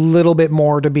pushed a little bit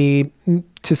more to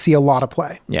see a lot of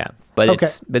play. Yeah, but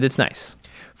it's nice.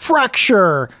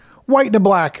 Fracture. White and a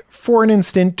black. For an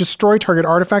instant, destroy target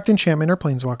artifact, enchantment, or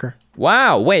planeswalker.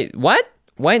 Wow, wait, what?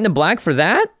 White and a black for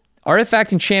that?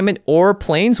 Artifact, enchantment, or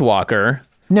planeswalker?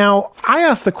 Now, I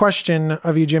asked the question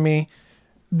of you, Jimmy,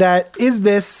 that is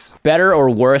this better or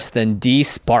worse than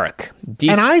D-Spark?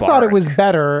 And I thought it was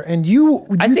better, and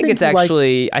I think it's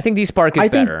actually, I think D-Spark is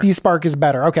better. I think D-Spark is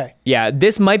better, okay. Yeah,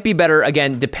 this might be better,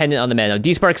 again, dependent on the mana.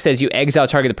 D-Spark says you exile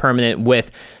target permanent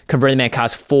with converted mana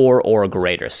cost 4 or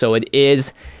greater. So it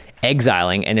is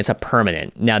exiling, and it's a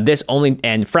permanent. Now,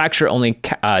 and Fracture only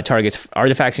targets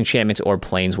artifacts, enchantments, or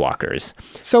planeswalkers.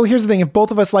 So here's the thing, if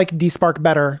both of us like D-Spark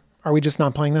better, are we just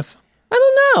not playing this? I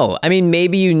don't know. I mean,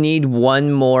 maybe you need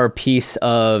one more piece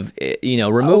of,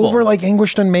 removal. Over like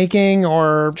Anguished Unmaking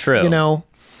or, True.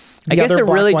 I guess it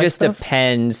really just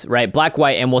depends, right?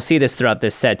 Black-white, and we'll see this throughout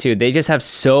this set too. They just have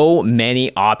so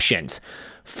many options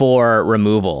for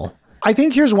removal. I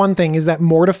think here's one thing is that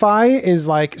Mortify is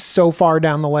like so far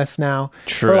down the list now.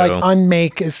 True. Or like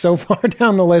Unmake is so far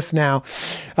down the list now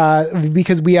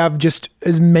because we have just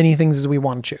as many things as we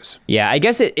want to choose. Yeah, I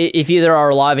guess if there are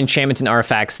a lot of enchantments and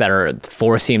artifacts that are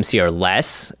 4 CMC or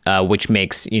less, which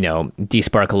makes,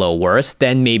 D-Spark a little worse,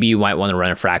 then maybe you might want to run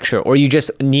a Fracture, or you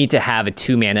just need to have a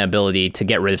 2 mana ability to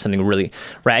get rid of something really,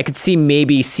 right? I could see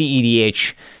maybe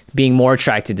CEDH being more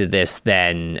attracted to this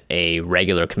than a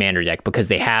regular commander deck because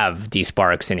they have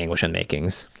D-Sparks and Anguish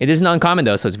Unmakings. It is non-common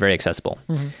though, so it's very accessible.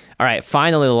 Mm-hmm. All right,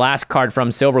 finally, the last card from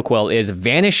Silverquill is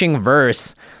Vanishing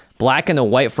Verse, black and a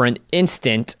white for an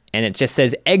instant, and it just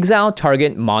says exile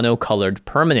target monocolored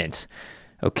permanent.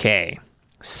 Okay,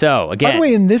 so again. By the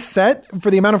way, in this set, for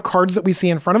the amount of cards that we see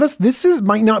in front of us,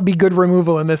 might not be good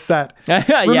removal in this set.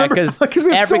 Yeah, because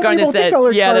we have every so card in this set,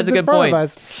 yeah, that's a good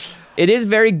point. It is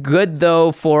very good,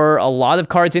 though, for a lot of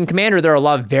cards in Commander. There are a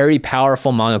lot of very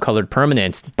powerful monocolored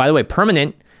permanents. By the way,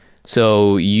 permanent,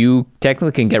 so you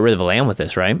technically can get rid of a land with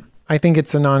this, right? I think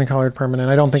it's a non-colored permanent.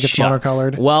 I don't think it's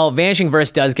monocolored. Well, Vanishing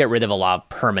Verse does get rid of a lot of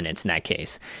permanents in that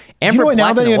case. And for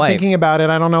now that I'm thinking about it,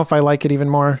 I don't know if I like it even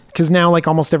more. Because now, like,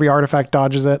 almost every artifact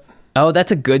dodges it. Oh,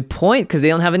 that's a good point, because they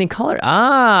don't have any color.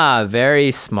 Ah,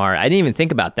 very smart. I didn't even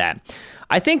think about that.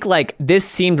 I think, like, this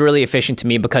seemed really efficient to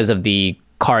me because of the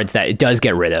cards that it does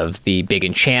get rid of, the big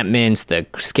enchantments, the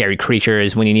scary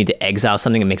creatures. When you need to exile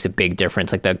something, it makes a big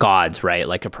difference, like the gods, right?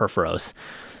 Like a Perforos.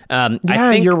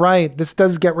 You're right. This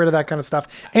does get rid of that kind of stuff.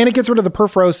 And it gets rid of the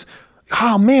Perforos.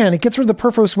 Oh, man, it gets rid of the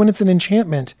Perforos when it's an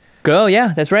enchantment. Oh,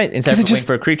 yeah, that's right. Instead of waiting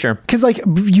for a creature. Because, like,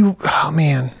 you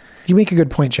make a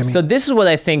good point, Jimmy. So this is what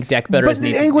I think deck builders need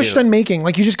to do. But Anguished Unmaking,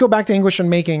 like, you just go back to Anguished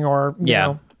Unmaking or, you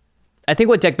know. I think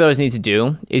what deck builders need to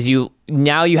do is you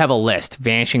have a list: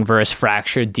 Vanishing Verse,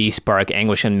 Fracture, D-Spark,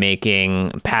 Anguish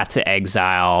Unmaking, Path to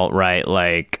Exile, right?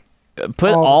 Like,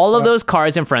 put all of those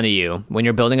cards in front of you when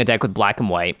you're building a deck with black and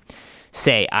white.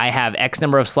 Say, I have X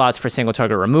number of slots for single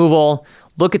target removal.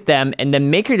 Look at them, and then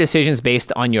make your decisions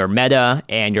based on your meta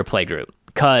and your playgroup.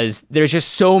 Because there's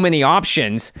just so many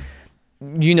options.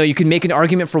 You know, you can make an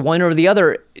argument for one or the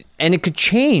other, and it could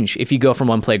change if you go from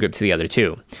one playgroup to the other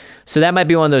too. So that might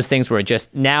be one of those things where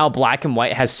just now black and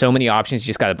white has so many options.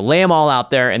 You just got to lay them all out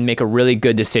there and make a really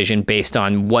good decision based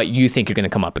on what you think you're going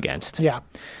to come up against. Yeah.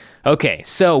 Okay,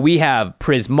 so we have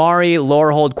Prismari,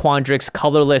 Lorehold, Quandrix,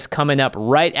 Colorless coming up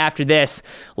right after this.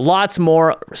 Lots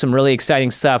more, some really exciting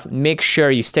stuff. Make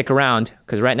sure you stick around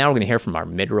because right now we're going to hear from our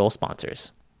mid-roll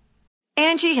sponsors.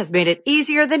 Angie has made it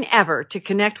easier than ever to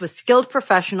connect with skilled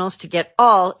professionals to get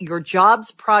all your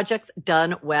jobs projects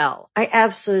done well. I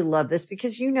absolutely love this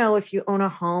because, you know, if you own a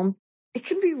home, it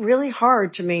can be really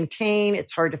hard to maintain.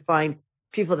 It's hard to find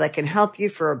people that can help you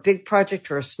for a big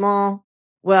project or a small.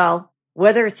 Well,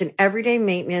 whether it's in everyday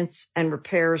maintenance and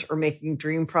repairs or making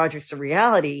dream projects a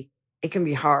reality, it can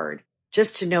be hard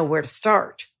just to know where to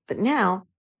start. But now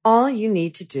all you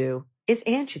need to do is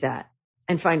Angie that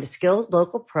and find a skilled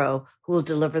local pro who will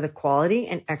deliver the quality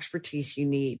and expertise you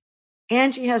need.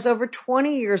 Angie has over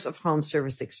 20 years of home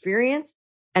service experience,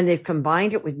 and they've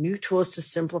combined it with new tools to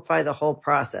simplify the whole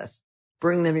process.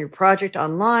 Bring them your project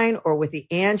online or with the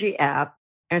Angie app,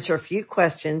 answer a few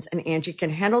questions, and Angie can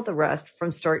handle the rest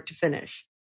from start to finish.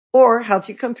 Or help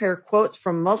you compare quotes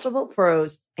from multiple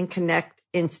pros and connect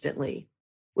instantly.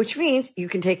 Which means you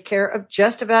can take care of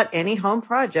just about any home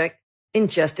project in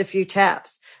just a few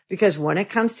taps. Because when it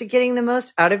comes to getting the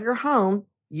most out of your home,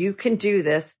 you can do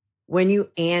this when you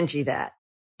Angie that.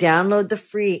 Download the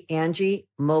free Angie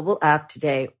mobile app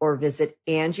today or visit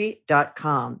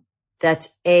Angie.com. That's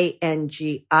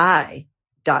ANGI.com.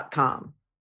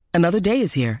 Another day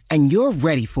is here, and you're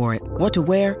ready for it. What to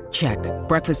wear? Check.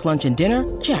 Breakfast, lunch, and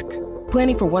dinner? Check.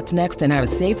 Planning for what's next and how to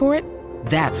save for it?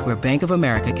 That's where Bank of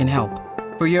America can help.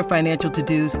 For your financial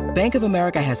to-dos, Bank of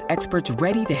America has experts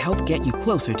ready to help get you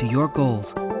closer to your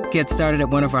goals. Get started at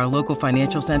one of our local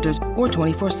financial centers or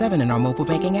 24/7 in our mobile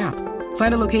banking app.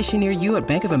 Find a location near you at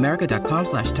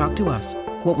bankofamerica.com/talktous.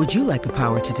 What would you like the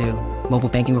power to do? Mobile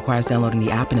banking requires downloading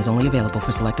the app and is only available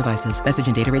for select devices. Message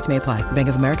and data rates may apply. Bank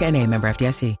of America NA, member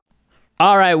FDIC.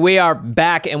 All right, we are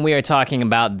back, and we are talking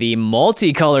about the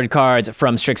multicolored cards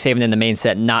from Strixhaven in the main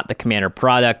set, not the Commander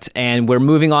product. And we're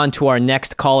moving on to our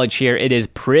next college here. It is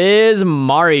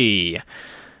Prismari.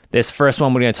 This first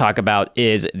one we're going to talk about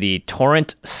is the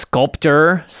Torrent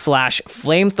Sculptor /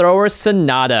 Flamethrower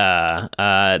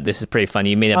Sonata. This is pretty funny.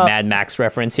 You made a Mad Max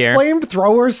reference here.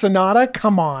 Flamethrower Sonata?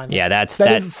 Come on. Yeah, that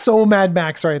is so Mad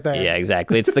Max right there. Yeah,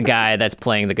 exactly. It's the guy that's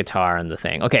playing the guitar and the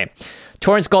thing. Okay.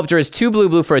 Torrent Sculptor is 2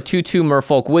 blue for a 2/2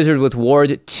 Merfolk Wizard with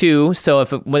Ward 2. So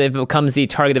when it becomes the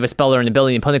target of a spell or an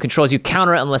ability the opponent controls, you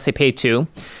counter it unless they pay 2.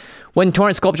 When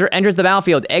Torrent Sculptor enters the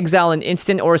battlefield, exile an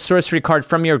instant or a sorcery card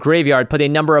from your graveyard. Put a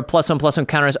number of +1/+1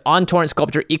 counters on Torrent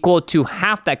Sculptor equal to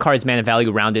half that card's mana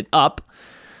value rounded up.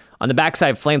 On the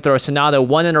backside, Flamethrower Sonata,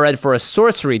 1 and a red for a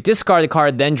sorcery. Discard a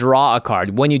card, then draw a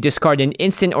card. When you discard an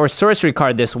instant or sorcery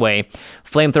card this way,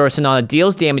 Flamethrower Sonata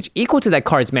deals damage equal to that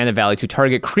card's mana value to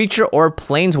target creature or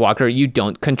planeswalker you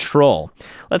don't control.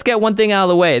 Let's get one thing out of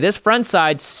the way. This front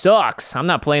side sucks. I'm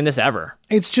not playing this ever.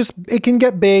 It's just, it can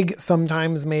get big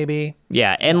sometimes, maybe.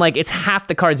 Yeah, and like it's half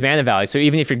the card's mana value. So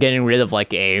even if you're getting rid of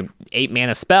like a 8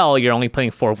 mana spell, you're only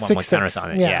putting 4 1/1 counters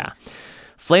on it. Yeah.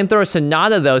 Flamethrower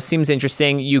Sonata, though, seems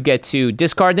interesting. You get to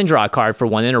discard and draw a card for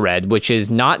 1 and a red, which is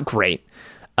not great.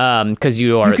 Because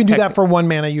you can do that for 1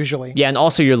 mana usually. Yeah, and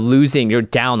also you're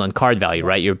down on card value,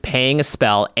 right? You're paying a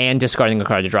spell and discarding a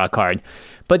card to draw a card.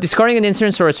 But discarding an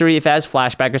instant sorcery, if it has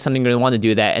flashback or something, you're going to want to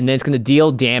do that, and then it's going to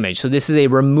deal damage. So this is a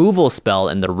removal spell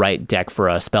in the right deck for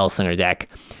a Spellslinger deck.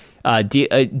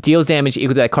 Deals damage equal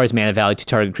to that card's mana value to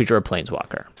target creature or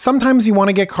planeswalker. Sometimes you want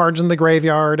to get cards in the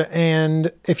graveyard,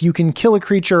 and if you can kill a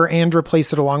creature and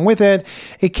replace it along with it,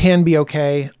 it can be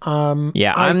okay.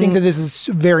 I think that this is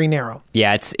very narrow.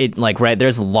 Yeah,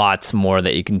 there's lots more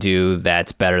that you can do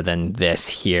that's better than this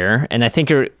here. And I think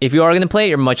if you are going to play it,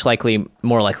 you're more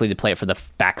likely to play it for the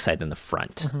backside than the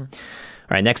front. Mm-hmm. All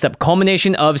right, next up,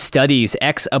 Culmination of Studies.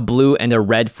 X, a blue, and a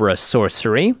red for a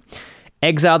sorcery.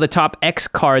 Exile the top X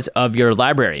cards of your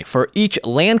library. For each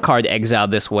land card exiled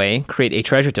this way, create a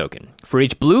treasure token. For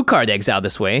each blue card exiled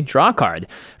this way, draw a card.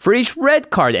 For each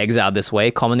red card exiled this way,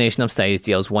 Culmination of Studies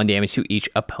deals 1 damage to each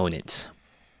opponent.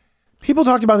 People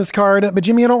talked about this card, but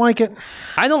Jimmy, I don't like it.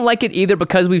 I don't like it either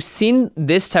because we've seen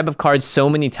this type of card so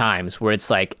many times where it's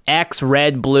like X,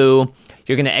 red, blue.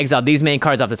 You're going to exile these many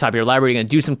cards off the top of your library. You're going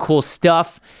to do some cool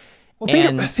stuff. Well,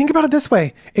 think about it this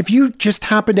way. If you just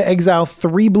happen to exile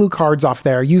 3 blue cards off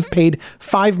there, you've paid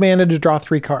 5 mana to draw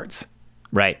 3 cards.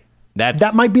 Right.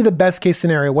 That might be the best case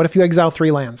scenario. What if you exile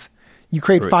 3 lands? You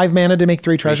create 5 mana to make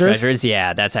 3 treasures?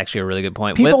 Yeah, that's actually a really good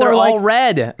point. People they're are all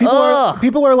red.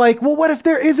 People are like, well, what if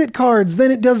there isn't cards?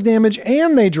 Then it does damage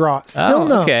and they draw. Still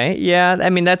no. Okay. Yeah, I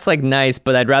mean, that's like nice,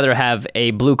 but I'd rather have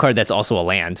a blue card that's also a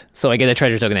land. So I get a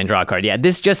treasure token and draw a card. Yeah,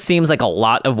 this just seems like a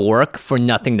lot of work for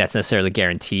nothing that's necessarily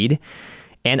guaranteed.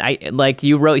 And I, like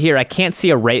you wrote here, I can't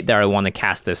see a rate that I want to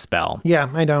cast this spell. Yeah,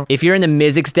 I don't. If you're in the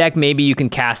Mizzix deck, maybe you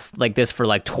can cast like this for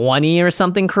like 20 or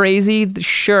something crazy.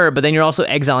 Sure, but then you're also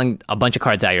exiling a bunch of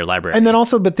cards out of your library. And then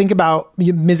also, but think about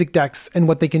Mizzix decks and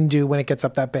what they can do when it gets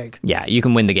up that big. Yeah, you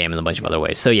can win the game in a bunch of other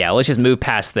ways. So yeah, let's just move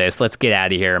past this. Let's get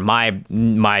out of here.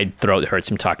 My throat hurts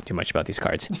from talking too much about these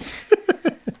cards.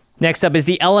 Next up is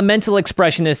the Elemental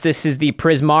Expressionist. This is the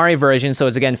Prismari version, so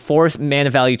it's again 4 mana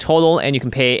value total, and you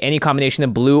can pay any combination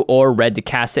of blue or red to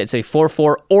cast it. It's a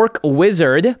 4/4 Orc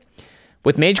Wizard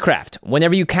with Magecraft.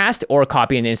 Whenever you cast or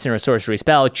copy an instant or sorcery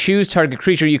spell, choose target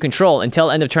creature you control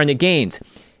until end of turn it gains.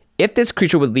 If this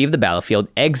creature would leave the battlefield,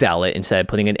 exile it instead of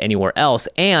putting it anywhere else,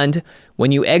 and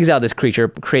when you exile this creature,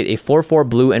 create a 4/4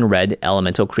 blue and red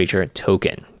elemental creature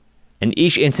token. And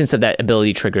each instance of that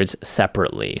ability triggers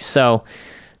separately. So...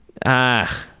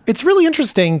 it's It's really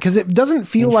interesting because it doesn't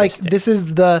feel like this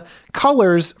is the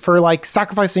colors for like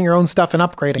sacrificing your own stuff and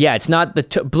upgrading. Yeah, it's not the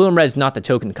blue and red is not the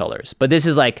token colors, but this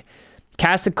is like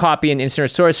cast a copy in instant or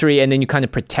sorcery, and then you kind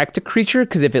of protect a creature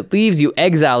because if it leaves, you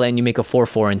exile it and you make a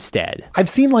 4/4 instead. I've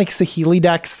seen like Saheeli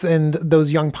decks and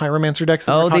those young Pyromancer decks.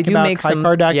 That they do about, make some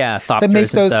card decks that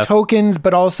make those tokens,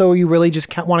 but also you really just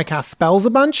want to cast spells a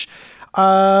bunch.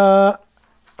 I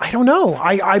don't know.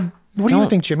 What do you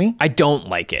think, Jimmy? I don't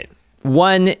like it.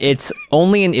 One, it's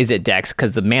only in Izzet decks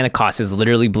because the mana cost is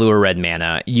literally blue or red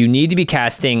mana. You need to be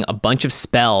casting a bunch of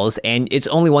spells, and it's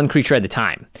only one creature at a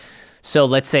time. So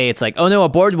let's say it's like, oh no, a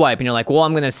board wipe, and you're like, well,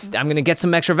 I'm gonna get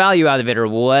some extra value out of it or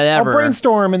whatever. I'll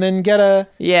brainstorm and then get a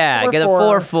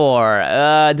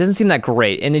 4/4. It doesn't seem that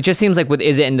great, and it just seems like with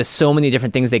Izzet and the so many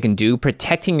different things they can do,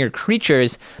 protecting your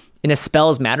creatures in a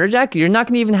spells matter deck, you're not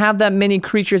going to even have that many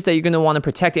creatures that you're going to want to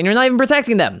protect, and you're not even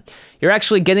protecting them. You're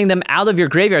actually getting them out of your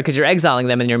graveyard because you're exiling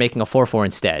them and you're making a 4/4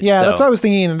 instead. Yeah, that's what I was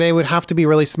thinking. They would have to be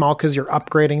really small because you're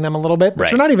upgrading them a little bit, but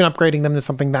you're not even upgrading them to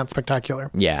something that spectacular.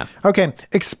 Yeah. Okay,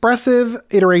 expressive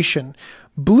iteration.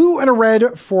 Blue and a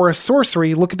red for a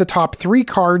sorcery. Look at the top 3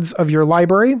 cards of your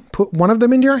library. Put one of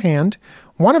them into your hand,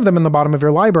 one of them in the bottom of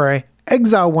your library.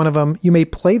 Exile one of them. You may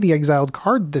play the exiled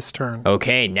card this turn.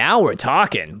 Okay, now we're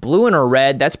talking. Blue and a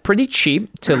red, that's pretty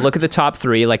cheap to look at the top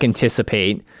 3, like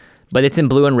anticipate, but it's in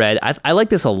blue and red. I like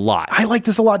this a lot. I like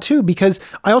this a lot too, because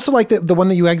I also like that the one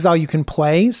that you exile, you can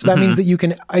play. So that means that you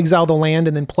can exile the land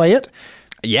and then play it.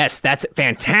 Yes, that's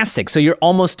fantastic. So you're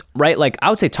almost right. Like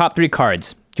I would say top 3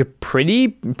 cards, you're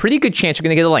pretty good chance you're going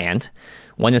to get a land.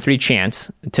 1 in 3 chance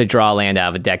to draw a land out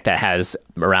of a deck that has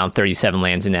around 37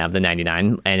 lands in out of the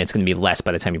 99, and it's going to be less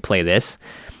by the time you play this.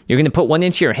 You're going to put 1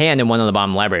 into your hand and 1 on the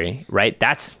bottom library, right?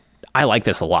 I like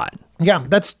this a lot. Yeah,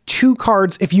 that's 2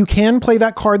 cards. If you can play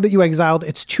that card that you exiled,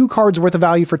 it's 2 cards worth of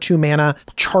value for 2 mana.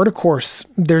 Chart a Course,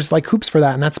 there's like hoops for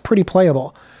that, and that's pretty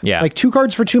playable. Yeah. Like 2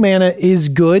 cards for 2 mana is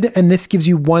good, and this gives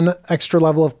you 1 extra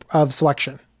level of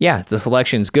selection. Yeah, the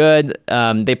selection's good.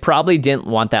 They probably didn't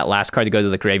want that last card to go to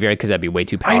the graveyard because that'd be way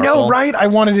too powerful. I know, right? I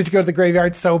wanted it to go to the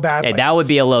graveyard so badly. Yeah, that would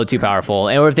be a little too powerful.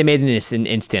 Or if they made this an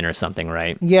instant or something,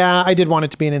 right? Yeah, I did want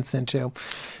it to be an instant too.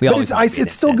 But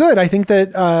it's still good. I think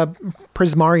that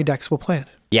Prismari decks will play it.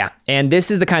 Yeah, and this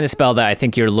is the kind of spell that I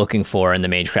think you're looking for in the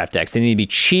Magecraft decks. They need to be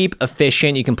cheap,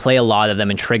 efficient. You can play a lot of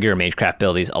them and trigger your Magecraft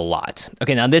abilities a lot.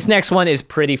 Okay, now this next one is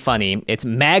pretty funny. It's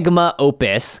Magma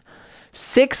Opus.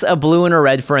 6 a blue and a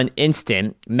red for an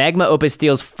instant. Magma Opus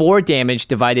deals 4 damage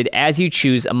divided as you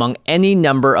choose among any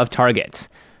number of targets.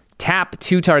 Tap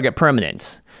 2 target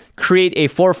permanents. Create a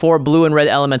 4/4 blue and red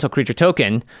elemental creature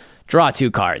token. Draw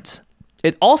 2 cards.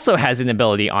 It also has an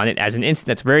ability on it as an instant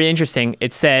that's very interesting.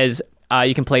 It says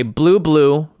you can play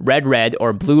blue, red,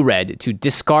 or blue-red to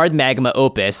discard Magma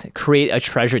Opus, create a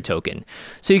treasure token.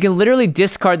 So you can literally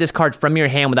discard this card from your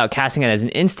hand without casting it as an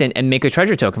instant and make a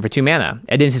treasure token for 2 mana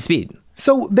at instant speed.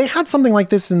 So they had something like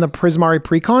this in the Prismari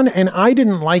Precon, and I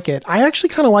didn't like it. I actually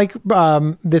kind of like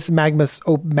this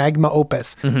Magma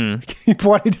Opus. Mm-hmm. You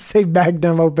wanted to say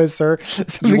Magnum Opus or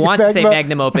something. You want to say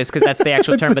Magnum Opus because that's the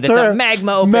actual term, but it's a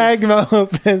Magma Opus. Magma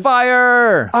Opus.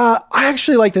 Fire! I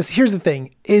actually like this. Here's the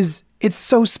thing, is it's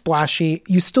so splashy.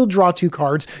 You still draw 2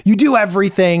 cards. You do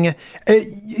everything.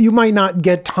 You might not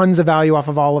get tons of value off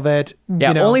of all of it.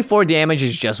 Yeah, only 4 damage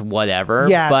is just whatever.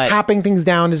 Yeah, but tapping things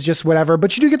down is just whatever.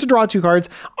 But you do get to draw 2 cards.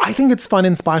 I think it's fun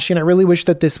and splashy, and I really wish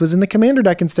that this was in the Commander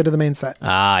deck instead of the main set.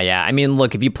 Yeah. I mean,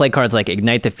 look, if you play cards like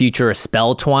Ignite the Future or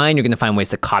Spell Twine, you're going to find ways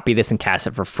to copy this and cast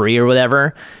it for free or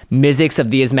whatever. Mizzix of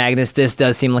Thea's Magnus, this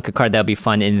does seem like a card that would be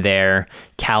fun in there.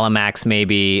 Calamax,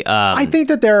 maybe. I think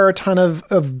that there are a ton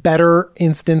of better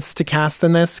instants to cast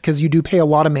than this because you do pay a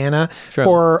lot of mana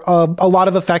for a lot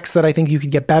of effects that I think you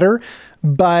could get better,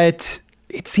 but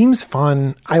it seems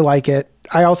fun. I like it.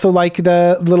 I also like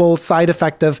the little side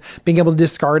effect of being able to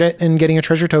discard it and getting a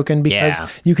treasure token because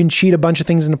you can cheat a bunch of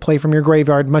things into play from your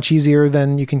graveyard much easier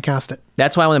than you can cast it.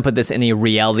 That's why I want to put this in a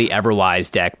Riel the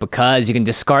Everwise deck because you can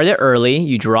discard it early,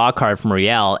 you draw a card from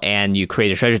Riel, and you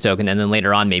create a treasure token, and then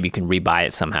later on maybe you can rebuy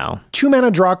it somehow. 2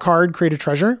 mana, draw a card, create a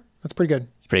treasure. That's pretty good.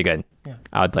 It's pretty good. Yeah.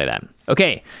 I would play that.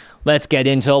 Okay. Let's get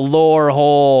into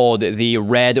Lorehold, the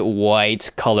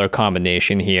red-white color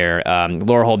combination here.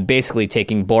 Lorehold basically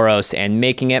taking Boros and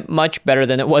making it much better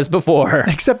than it was before.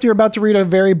 Except you're about to read a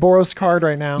very Boros card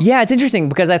right now. Yeah, it's interesting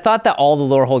because I thought that all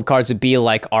the Lorehold cards would be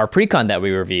like our precon that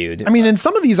we reviewed. I mean, and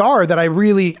some of these are that I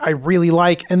really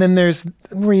like, and then there's,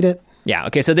 read it. Yeah,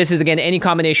 okay, so this is, again, any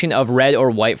combination of red or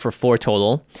white for 4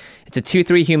 total. It's a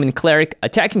 2/3 human cleric.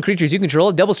 Attacking creatures you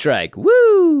control, double strike.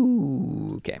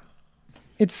 Woo! Okay.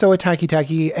 It's so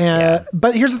attacky-tacky.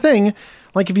 But here's the thing.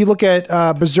 Like if you look at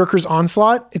Berserker's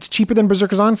Onslaught, it's cheaper than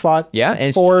Berserker's Onslaught. Yeah,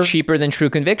 and it's cheaper than True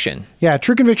Conviction. Yeah,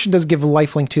 True Conviction does give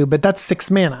lifelink too, but that's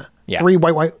 6 mana. Yeah. 3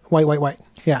 white.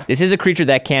 Yeah. This is a creature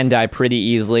that can die pretty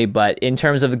easily, but in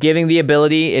terms of giving the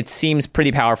ability, it seems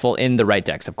pretty powerful in the right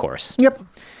decks, of course. Yep.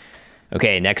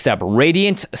 Okay, next up,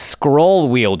 Radiant Scroll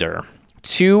Wielder.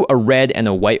 2, a red and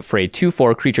a white for a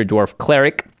 2/4 creature dwarf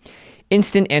cleric.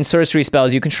 Instant and sorcery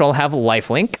spells you control have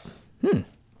lifelink.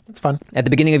 That's fun. At the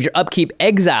beginning of your upkeep,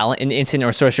 exile an instant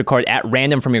or sorcery card at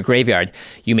random from your graveyard.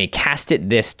 You may cast it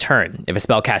this turn. If a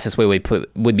spell cast this way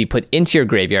would be put into your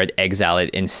graveyard, exile it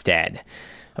instead.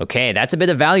 Okay, that's a bit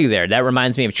of value there. That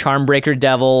reminds me of Charmbreaker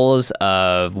Devils,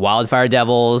 of Wildfire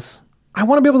Devils. I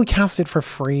want to be able to cast it for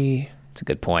free. That's a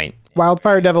good point.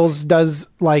 Wildfire Devils does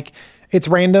like it's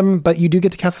random, but you do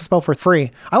get to cast a spell for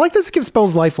free. I like this to give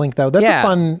spells lifelink though. That's a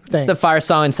fun thing. It's the Fire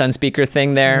Song and Sunspeaker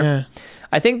thing there. Yeah.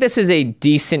 I think this is a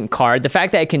decent card. The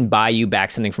fact that it can buy you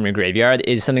back something from your graveyard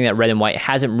is something that red and white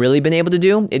hasn't really been able to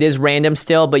do. It is random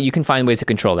still, but you can find ways to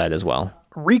control that as well.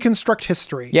 Reconstruct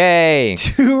History. Yay!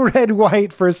 2 red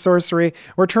white for sorcery.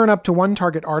 Return up to 1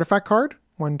 target artifact card,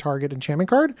 1 target enchantment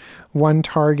card, 1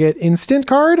 target instant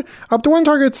card, up to 1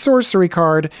 target sorcery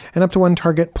card, and up to 1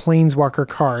 target planeswalker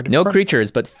card. No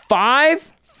creatures, but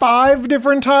 5? 5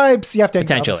 different types. You have to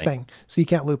exile this Potentially. thing, so you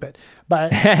can't loop it.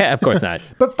 But Of course not.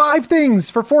 but 5 things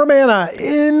for 4 mana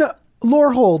in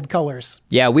Lorehold colors.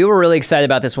 Yeah, we were really excited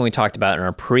about this when we talked about it in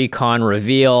our pre-con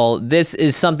reveal. This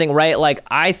is something, right? Like,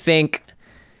 I think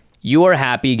you are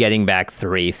happy getting back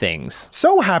 3 things.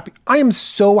 So happy. I am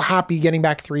so happy getting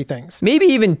back 3 things. Maybe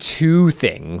even 2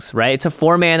 things, right? It's a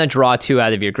 4 mana, draw 2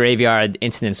 out of your graveyard,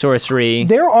 instant and sorcery.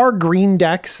 There are green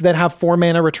decks that have 4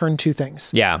 mana, return 2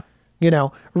 things. Yeah. You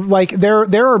know, like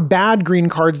there are bad green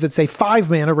cards that say 5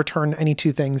 mana, return any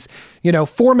 2 things.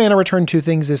 4 mana, return 2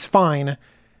 things is fine.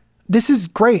 This is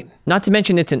great. Not to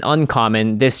mention it's an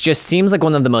uncommon. This just seems like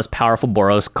one of the most powerful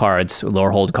Boros cards,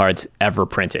 Lorehold cards ever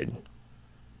printed.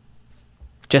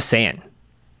 Just saying.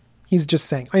 He's just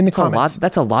saying in the comments.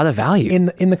 That's a lot of value.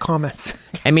 In the comments.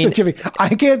 I mean,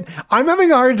 I'm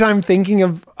having a hard time thinking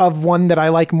of one that I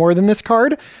like more than this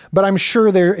card, but I'm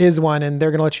sure there is one, and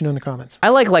they're going to let you know in the comments. I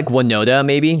like Winoda,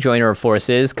 maybe, Joiner of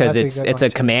Forces, because it's a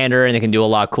commander and it can do a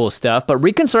lot of cool stuff. But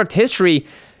Reconstruct History,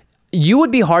 you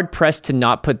would be hard-pressed to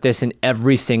not put this in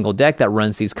every single deck that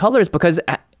runs these colors, because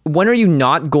when are you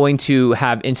not going to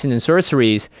have instant and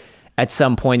sorceries at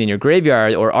some point in your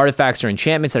graveyard, or artifacts or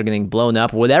enchantments that are getting blown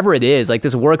up, whatever it is? Like,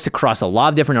 this works across a lot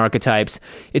of different archetypes.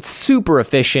 It's super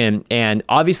efficient, and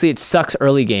obviously it sucks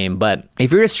early game, but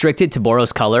if you're restricted to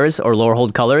Boros colors or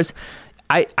Lorehold colors,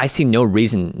 I see no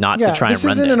reason not to try and run this.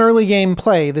 This isn't an early game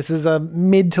play. This is a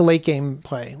mid to late game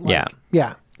play.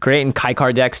 Yeah. Great in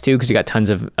Kaikar decks too, because you got tons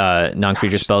of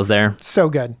non-creature spells there. So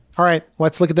good. All right,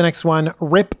 let's look at the next one.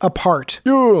 Rip Apart.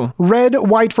 Ooh. Red,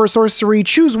 white for sorcery.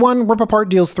 Choose 1. Rip Apart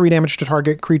deals 3 damage to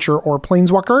target creature or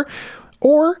planeswalker,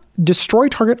 or destroy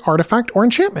target artifact or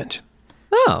enchantment.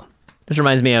 Oh, this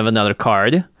reminds me of another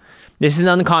card. This is an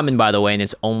uncommon, by the way, and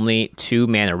it's only 2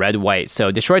 mana, red, white.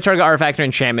 So destroy target artifact or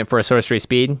enchantment for a sorcery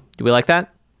speed. Do we like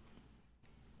that?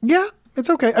 Yeah. It's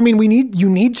okay. I mean, you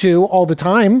need to all the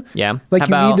time. Yeah. Like,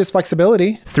 you need this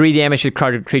flexibility. 3 damage to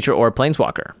target creature or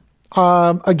planeswalker.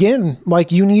 Again,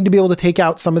 like, you need to be able to take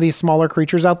out some of these smaller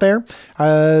creatures out there.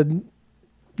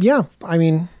 Yeah, I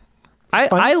mean,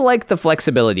 I like the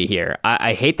flexibility here.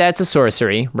 I hate that it's a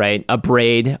sorcery, right? A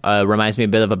braid reminds me a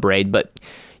bit of a braid, but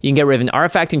you can get rid of an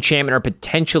artifact, enchantment, or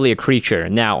potentially a creature.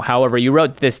 Now, however, you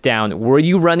wrote this down. Were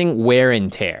you running Wear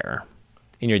and Tear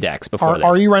in your decks before this?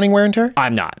 Are you running Wear and Tear?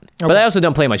 I'm not. Okay. But I also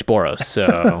don't play much Boros,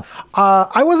 so...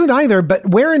 I wasn't either, but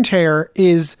Wear and Tear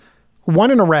is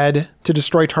 1 in a red to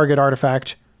destroy target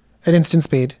artifact at instant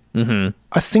speed. Mm-hmm.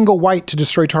 A single white to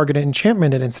destroy target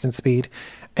enchantment at instant speed.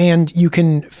 And you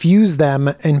can fuse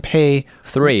them and pay...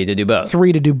 3 to do both.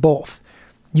 3 to do both.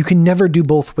 You can never do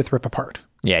both with Rip Apart.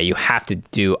 Yeah, you have to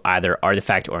do either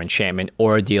artifact or enchantment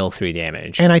or deal 3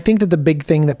 damage. And I think that the big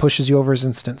thing that pushes you over is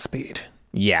instant speed.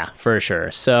 Yeah, for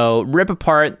sure. So Rip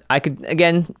Apart, I could,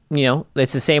 again,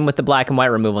 it's the same with the black and white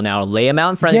removal now. Lay them out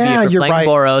in front of you if you're playing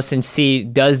Boros and see,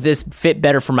 does this fit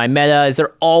better for my meta? Is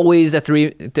there always a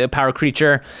 3-power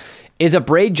creature? Is a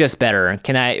braid just better?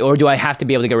 Or do I have to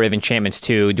be able to get rid of enchantments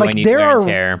too? Do I need Wear and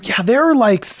Tear? Yeah, there are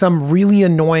like some really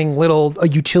annoying little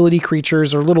utility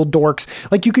creatures or little dorks.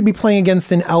 Like, you could be playing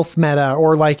against an elf meta,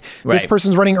 or like this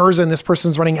person's running Urza and this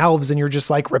person's running elves, and you're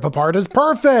just like, Rip Apart is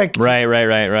perfect. Right.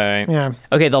 Yeah.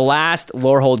 Okay, the last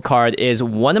Lorehold card is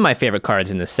one of my favorite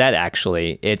cards in the set,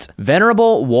 actually. It's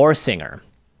Venerable Warsinger.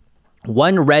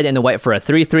 1 red and a white for a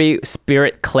 3/3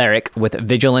 spirit cleric with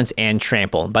vigilance and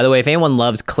trample. By the way, if anyone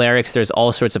loves clerics, there's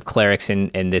all sorts of clerics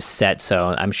in this set,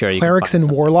 so I'm sure you clerics can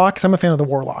and warlocks. I'm a fan of the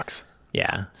warlocks.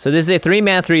 Yeah. So this is a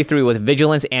 3-mana 3/3 with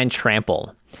vigilance and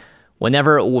trample.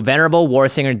 Whenever Venerable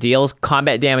Warsinger deals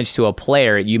combat damage to a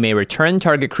player, you may return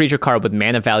target creature card with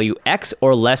mana value X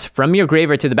or less from your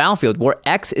graveyard to the battlefield, where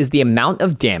X is the amount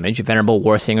of damage Venerable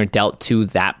Warsinger dealt to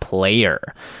that player.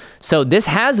 So this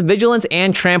has vigilance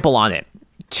and trample on it.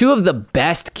 2 of the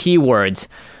best keywords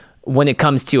when it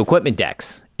comes to equipment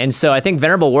decks. And so I think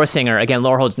Venerable Warsinger, again,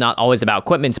 Lorehold's not always about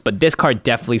equipments, but this card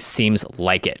definitely seems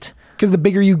like it. Because the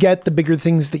bigger you get, the bigger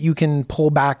things that you can pull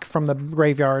back from the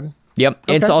graveyard. Yep.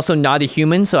 Okay. It's also not a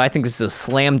human, so I think this is a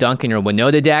slam dunk in your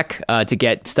Winota deck to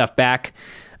get stuff back.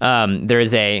 There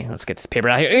is let's get this paper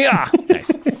out here. Yeah,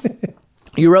 nice.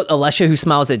 You wrote Alessia Who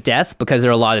Smiles at Death because there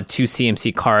are a lot of 2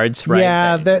 CMC cards, right?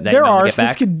 Yeah, there are. So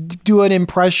this could do an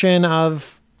impression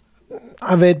of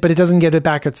it, but it doesn't get it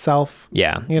back itself.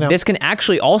 Yeah. This can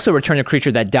actually also return a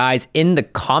creature that dies in the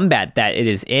combat that it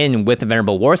is in with the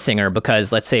Venerable Warsinger,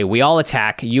 because let's say we all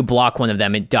attack, you block one of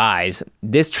them, it dies.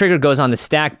 This trigger goes on the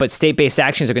stack, but state-based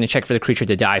actions are going to check for the creature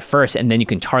to die first, and then you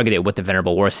can target it with the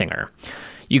Venerable Warsinger.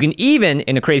 You can even,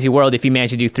 in a crazy world, if you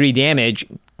manage to do 3 damage,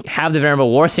 have the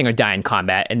Venerable Warsinger die in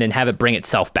combat, and then have it bring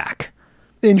itself back.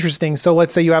 Interesting. So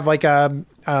let's say you have like an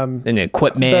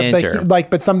equipment,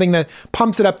 but something that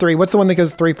pumps it up 3. What's the one that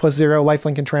goes 3+0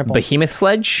 lifelink and trample? Behemoth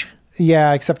Sledge.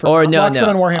 Yeah, except for locks it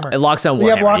on Warhammer. It locks on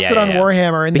Warhammer. Yeah, locks it on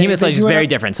Warhammer. And Behemoth Sledge is very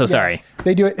different. So sorry.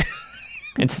 They do it.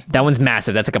 That one's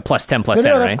massive. That's like a +10/+10,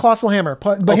 no, that's right? Colossal Hammer.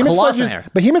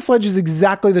 Behemoth Sledge is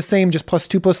exactly the same, just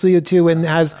 +2/+2, and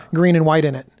has green and white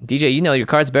in it. DJ, you know your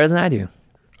cards better than I do.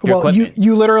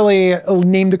 You literally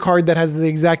named a card that has the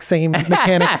exact same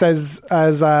mechanics as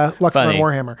Luxor and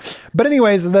Warhammer. But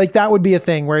anyways, like that would be a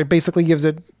thing where it basically gives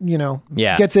it,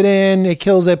 gets it in, it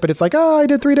kills it, but it's like, I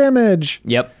did 3 damage.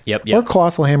 Yep. Or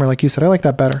Colossal Hammer, like you said. I like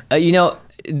that better.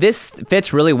 This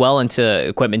fits really well into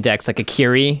equipment decks. Like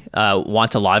Akiri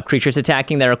wants a lot of creatures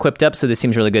attacking that are equipped up, so this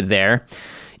seems really good there.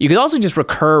 You could also just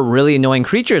recur really annoying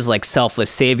creatures like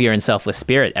Selfless Savior and Selfless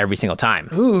Spirit every single time.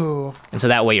 Ooh. And so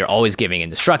that way you're always giving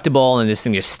Indestructible, and this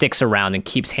thing just sticks around and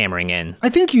keeps hammering in. I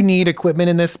think you need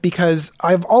equipment in this because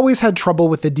I've always had trouble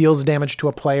with the deals damage to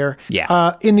a player.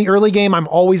 Yeah. In the early game, I'm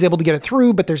always able to get it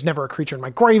through, but there's never a creature in my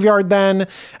graveyard then.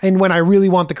 And when I really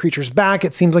want the creatures back,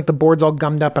 it seems like the board's all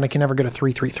gummed up and I can never get a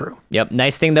 3/3 through. Yep.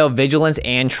 Nice thing though, Vigilance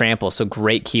and Trample. So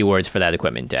great keywords for that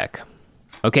equipment deck.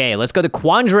 Okay, let's go to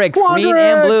Quandrix, green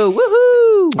and blue.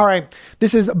 Woohoo! All right,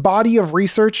 this is Body of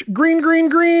Research. Green, green,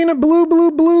 green, blue, blue,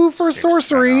 blue for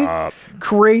sorcery.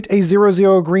 Create a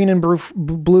 0/0 green and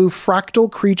blue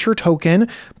fractal creature token.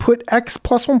 Put X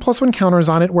 +1/+1 counters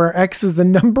on it, where X is the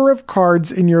number of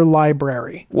cards in your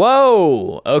library.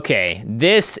 Whoa! Okay,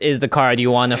 this is the card you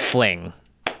want to fling.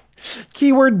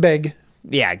 Keyword big.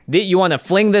 Yeah, you want to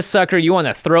fling this sucker. You want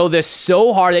to throw this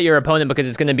so hard at your opponent because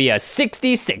it's going to be a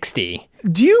 60-60.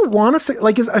 Do you want to say,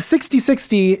 like, is a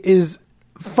 60-60 is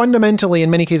fundamentally, in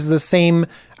many cases, the same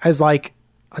as, like,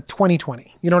 a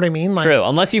 20-20. You know what I mean? Like, true,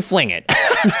 unless you fling it.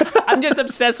 I'm just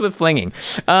obsessed with flinging.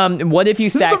 What if you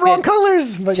sacked the wrong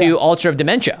colors to Altar of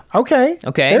Dementia? Okay.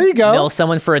 There you go. Mill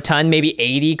someone for a ton, maybe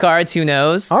 80 cards. Who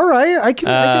knows? All right, I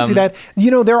can see that.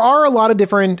 There are a lot of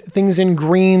different things in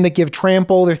green that give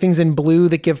trample. There are things in blue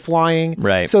that give flying.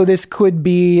 Right. So this could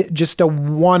be just a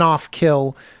one-off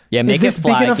kill. Yeah, make it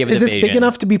fly, give it evasion. Is this big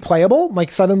enough to be playable? Like,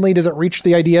 suddenly does it reach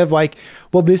the idea of like,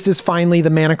 well, this is finally the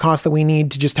mana cost that we need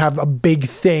to just have a big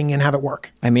thing and have it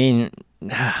work? I mean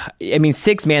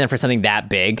 6 mana for something that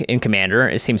big in Commander,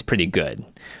 it seems pretty good,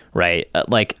 right?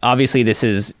 Like, obviously this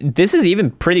is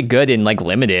even pretty good in like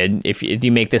limited. If you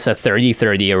make this a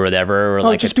 30-30 or whatever, or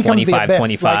like a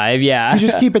 25-25, like, yeah. You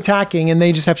just keep attacking and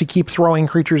they just have to keep throwing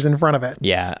creatures in front of it.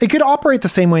 Yeah. It could operate the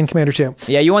same way in Commander too.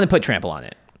 Yeah, you want to put trample on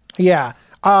it. Yeah.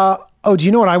 Do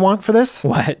you know what I want for this?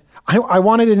 What? I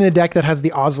want it in a deck that has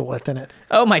the Ozolith in it.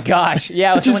 Oh my gosh.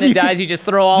 Yeah, so when it dies, you just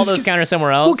throw all those counters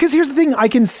somewhere else. Well, because here's the thing. I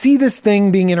can see this thing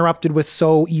being interrupted with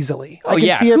so easily. Oh,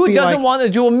 yeah. Who doesn't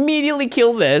want to immediately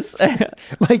kill this?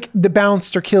 Like the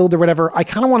bounced or killed or whatever. I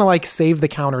kind of want to like save the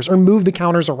counters or move the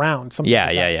counters around.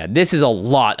 Yeah. This is a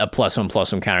lot of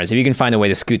 +1/+1 counters. If you can find a way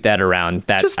to scoot that around,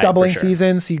 that's just doubling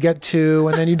seasons. So you get 2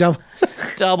 and then you double.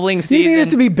 Doubling season. You need it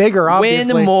to be bigger,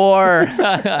 obviously. Win more.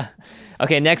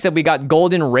 Okay, next up we got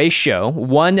Golden Ratio.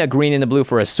 1 a green and a blue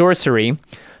for a sorcery.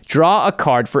 Draw a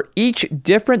card for each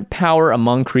different power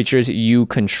among creatures you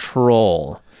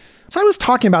control. So I was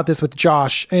talking about this with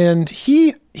Josh, and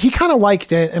he kind of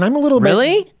liked it, and I'm a little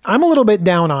bit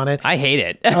down on it. I hate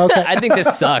it. Okay. I think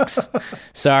this sucks.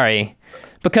 Sorry.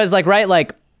 Because like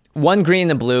one green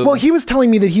and a blue. Well, he was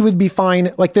telling me that he would be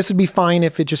fine. Like this would be fine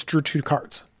if it just drew 2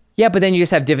 cards. Yeah, but then you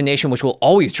just have divination, which will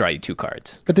always draw you 2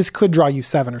 cards. But this could draw you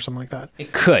 7 or something like that.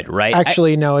 It could, right?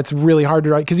 Actually, no, it's really hard to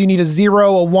draw because you need a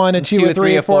 0, a 1, a 2, a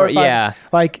 3, a 4, a 5. Yeah.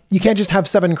 Like you can't just have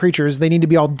 7 creatures. They need to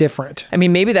be all different. I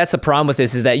mean, maybe that's the problem with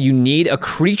this is that you need a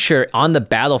creature on the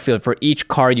battlefield for each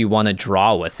card you want to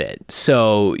draw with it.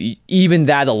 So even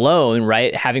that alone,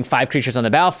 right? Having 5 creatures on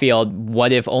the battlefield,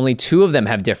 what if only 2 of them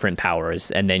have different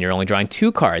powers and then you're only drawing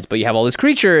 2 cards, but you have all those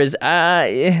creatures?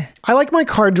 I like my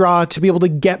card draw to be able to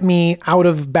get me out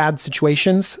of bad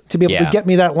situations, to be able to get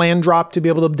me that land drop, to be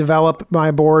able to develop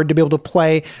my board, to be able to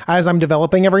play as I'm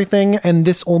developing everything. And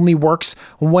this only works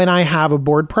when I have a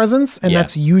board presence. And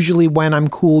that's usually when I'm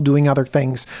cool doing other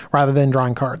things rather than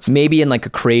drawing cards. Maybe in like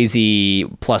a crazy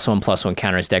 +1/+1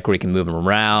 counters deck where you can move them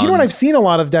around. Do you know what? I've seen a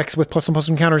lot of decks with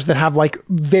 +1/+1 counters that have like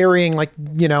varying, like,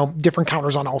 you know, different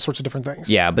counters on all sorts of different things.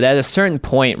 Yeah, but at a certain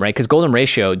point, right? Because Golden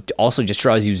Ratio also just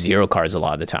draws you 0 cards a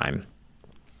lot of the time.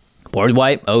 Board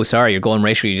wipe? Oh, sorry, your golden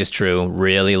ratio you just drew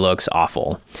really looks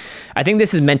awful. I think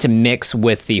this is meant to mix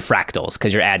with the fractals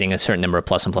because you're adding a certain number of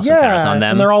 +1/+1 counters on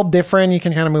them. And they're all different. You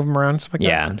can kind of move them around. Stuff like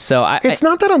that. So it's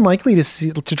not that unlikely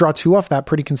to draw 2 off that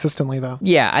pretty consistently, though.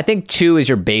 Yeah, I think 2 is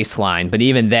your baseline, but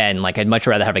even then, like I'd much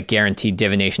rather have a guaranteed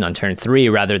divination on turn 3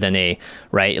 rather than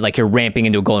like you're ramping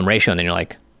into a golden ratio and then you're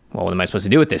like, well, what am I supposed to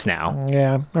do with this now?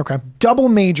 Yeah, okay. Double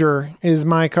Major is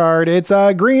my card. It's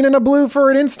a green and a blue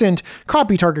for an instant.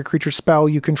 Copy target creature spell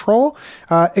you control,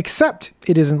 except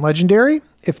it isn't legendary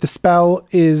if the spell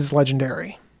is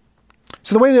legendary.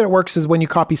 So the way that it works is when you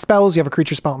copy spells, you have a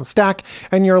creature spell in the stack,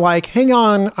 and you're like, hang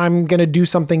on, I'm going to do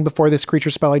something before this creature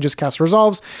spell I just cast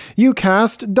resolves. You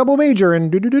cast Double Major and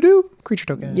creature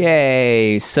token.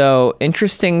 Yay. So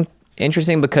interesting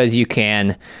because you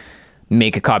can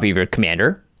make a copy of your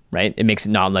commander, right? It makes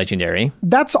it non-legendary.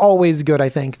 That's always good, I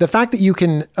think. The fact that you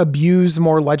can abuse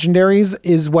more legendaries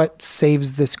is what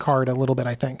saves this card a little bit,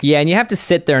 I think. Yeah, and you have to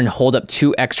sit there and hold up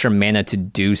 2 extra mana to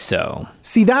do so.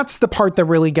 See, that's the part that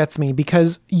really gets me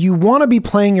because you want to be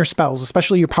playing your spells,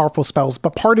 especially your powerful spells,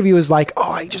 but part of you is like,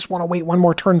 oh, I just want to wait one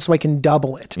more turn so I can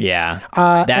double it. Yeah,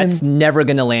 that's never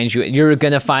going to land you. You're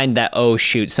going to find that, oh,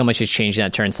 shoot, so much has changed in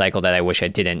that turn cycle that I wish I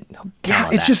didn't. Yeah,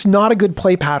 it's just not a good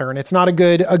play pattern. It's not a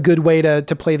good way to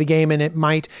play the game, and it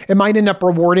might end up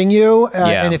rewarding you,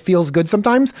 and it feels good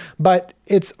sometimes, but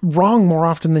it's wrong more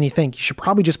often than you think. You should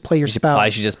probably just play your spell. I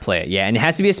should just play it. Yeah, and it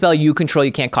has to be a spell you control.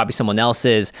 You can't copy someone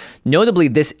else's. Notably,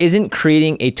 this isn't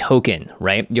creating a token,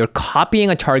 right? You're copying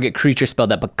a target creature spell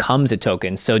that becomes a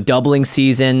token. So doubling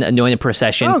season, anointed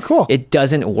procession. Oh, cool. It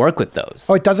doesn't work with those.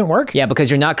 Oh, it doesn't work? Yeah, because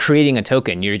you're not creating a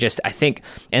token. You're just, I think,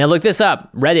 and I looked this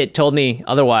up. Reddit told me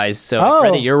otherwise. So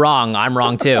Reddit, you're wrong. I'm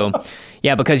wrong too.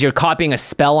 Yeah, because you're copying a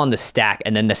spell on the stack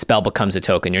and then the spell becomes a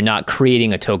token. You're not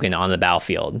creating a token on the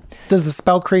battlefield. Does the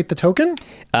spell create the token?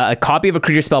 A copy of a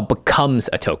creature spell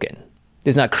becomes a token.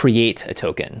 Does not create a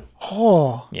token.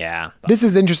 Oh. Yeah. This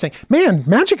is interesting. Man,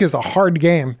 Magic is a hard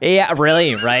game. Yeah,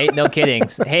 really, right? No kidding.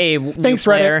 Hey, thanks,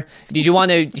 player. Reddit. Did you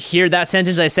want to hear that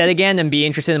sentence I said again and be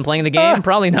interested in playing the game?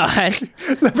 Probably not.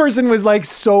 The person was like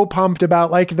so pumped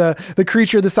about like the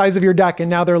creature the size of your deck, and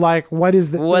now they're like, what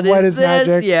is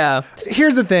Magic? Yeah.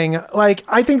 Here's the thing. Like,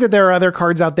 I think that there are other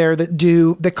cards out there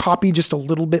that copy just a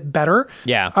little bit better.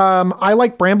 Yeah. I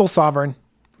like Bramble Sovereign.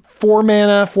 4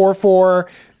 mana, 4/4.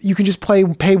 You can just pay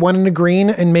 1 and a green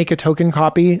and make a token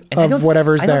copy of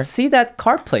whatever's there. I don't see that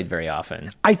card played very often.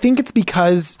 I think it's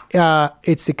because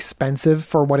it's expensive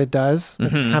for what it does.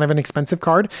 Like It's kind of an expensive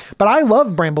card. But I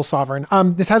love Bramble Sovereign.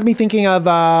 This has me thinking of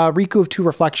Riku of Two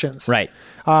Reflections. Right.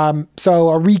 So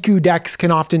a Riku decks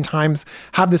can oftentimes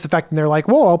have this effect, and they're like,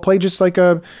 well, I'll play just like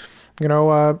a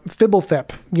Fibblethip,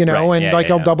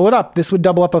 I'll double it up. This would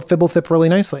double up a Fibblethip really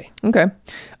nicely. Okay.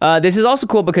 This is also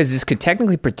cool because this could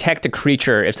technically protect a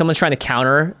creature. If someone's trying to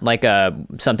counter like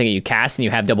something that you cast and you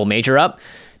have double major up,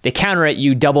 they counter it,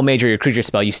 you double major your creature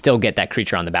spell, you still get that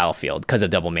creature on the battlefield because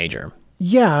of double major.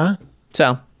 Yeah.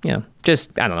 So,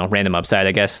 just, I don't know, random upside,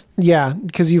 I guess. Yeah,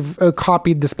 because you've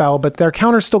copied the spell, but their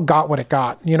counter still got what it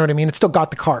got. You know what I mean? It still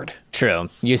got the card. True.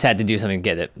 You just had to do something to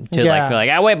get it.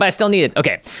 Wait, but I still need it.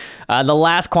 Okay. The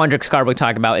last Quandrix card we'll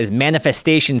talk about is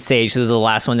Manifestation Sage. This is the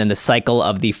last one in the cycle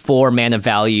of the 4 mana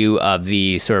value of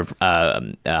the sort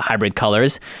of hybrid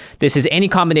colors. This is any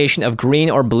combination of green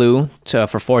or blue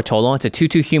for 4 total. It's a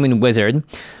 2/2 human wizard.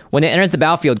 When it enters the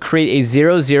battlefield, create a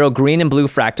 0/0 green and blue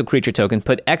fractal creature token.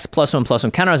 Put X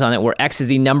 +1/+1 counters on it, where X is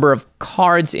the number of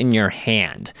cards in your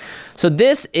hand. So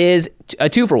this is a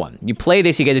 2-for-1. You play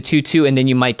this, you get a 2/2, and then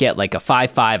you might get like a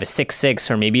 5/5, a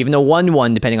 6/6, or maybe even a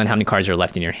 1/1, depending on how many cards are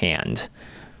left in your hand.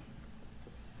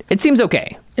 It seems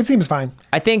okay. It seems fine.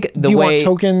 I think Do you want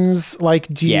tokens? Like,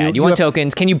 do you? Do you want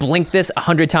tokens? Can you blink this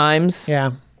 100 times?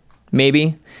 Yeah.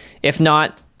 Maybe. If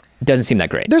not, doesn't seem that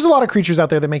great. There's a lot of creatures out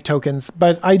there that make tokens,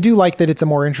 but I do like that it's a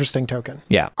more interesting token.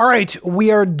 Yeah. All right, we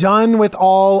are done with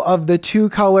all of the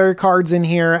 2-color cards in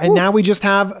here, and now we just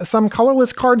have some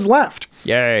colorless cards left.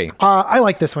 Yay. I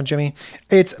like this one, Jimmy.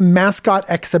 It's Mascot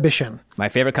Exhibition. My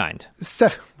favorite kind.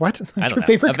 What? I don't Your know.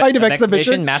 favorite kind of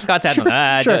exhibition? Mascots? I don't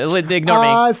know. Sure.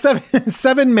 Ignore me.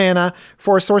 7 mana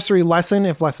for a sorcery lesson,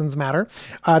 if lessons matter.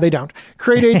 They don't.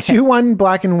 Create a 2/1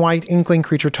 black and white inkling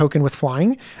creature token with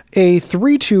flying, a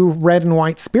 3/2 red and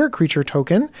white spirit creature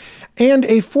token, and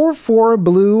a 4/4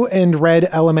 blue and red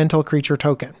elemental creature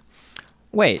token.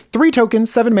 Wait. 3 tokens,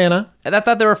 7 mana. I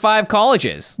thought there were 5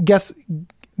 colleges. Guess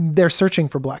they're searching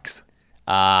for Blex.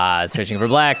 Searching for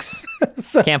Blex.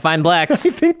 Can't find Blex.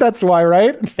 I think that's why,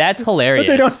 right? That's hilarious.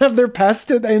 But they don't have their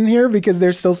pest in here because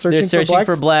they're still searching for Blex. They're searching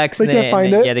for Blex. They can't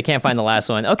find it. Yeah, they can't find the last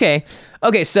one. Okay,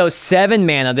 so 7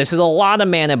 mana. This is a lot of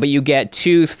mana, but you get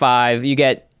 2, 5. You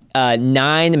get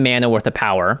 9 mana worth of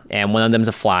power, and one of them's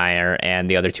a flyer, and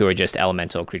the other 2 are just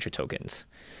elemental creature tokens.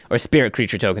 Or spirit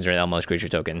creature tokens, or an elemental creature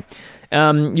token.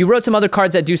 You wrote some other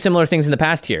cards that do similar things in the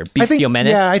past here. Bestial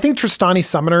Menace. Yeah, I think Tristani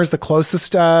Summoner is the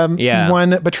closest one.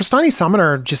 But Tristani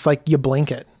Summoner, just like you blink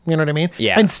it. You know what I mean?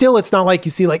 Yeah. And still, it's not like you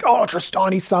see like, oh,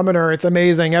 Tristani Summoner, it's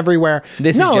amazing everywhere.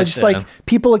 It's like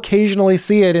people occasionally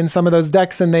see it in some of those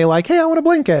decks and they like, hey, I want to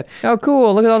blink it. Oh,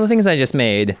 cool. Look at all the things I just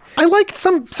made. I like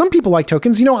some people like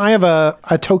tokens. You know, I have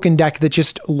a token deck that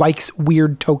just likes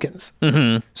weird tokens.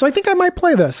 Mm-hmm. So I think I might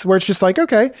play this where it's just like,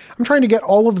 okay, I'm trying to get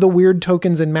all of the weird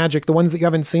tokens in Magic, the ones that you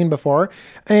haven't seen before.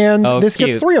 And this cute.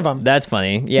 gets 3 of them. That's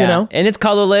funny. Yeah. You know? And it's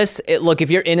colorless. Look,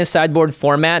 if you're in a sideboard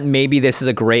format, maybe this is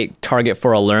a great target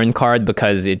for a learn card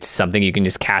because it's something you can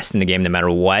just cast in the game no matter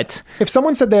what. If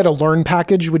someone said they had a learn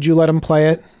package, would you let them play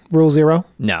it? Rule 0?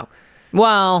 No.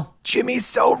 Well, Jimmy's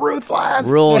so ruthless.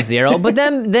 Rule 0. But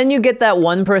then you get that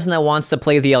one person that wants to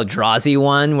play the Eldrazi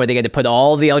one where they get to put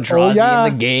all the Eldrazi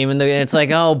in the game and it's like,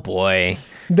 oh boy.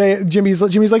 Jimmy's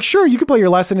like, sure, you could play your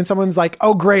lesson, and someone's like,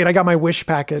 oh great, I got my wish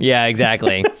package. Yeah,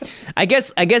 exactly. I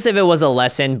guess if it was a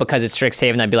lesson because it's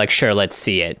Strixhaven, I'd be like, sure, let's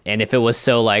see it. And if it was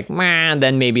so like, man,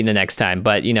 then maybe the next time.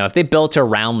 But you know, if they built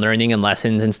around learning and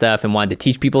lessons and stuff and wanted to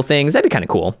teach people things, that'd be kind of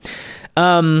cool.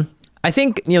 I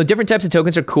think, you know, different types of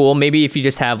tokens are cool. Maybe if you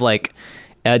just have like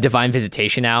a Divine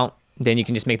Visitation out, then you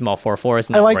can just make them all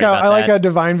 4/4s. I like how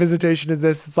Divine Visitation is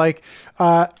this. It's like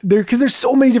because there's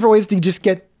so many different ways to just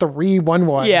get 3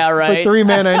 1/1s. Yeah, right. For 3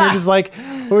 mana, and you're just like,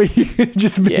 well, you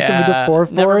just make them into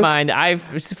 4/4s. Never mind. I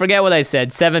forget what I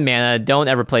said. 7 mana. Don't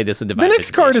ever play this with Divine The next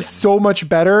Visitation. card is so much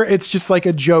better. It's just like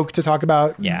a joke to talk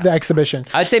about the exhibition.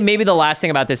 I'd say maybe the last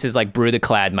thing about this is like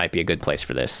Brutaclad might be a good place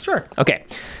for this. Sure. Okay.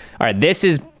 All right.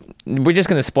 We're just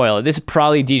going to spoil it. This is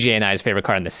probably DJ and I's favorite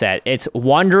card in the set. It's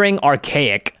Wandering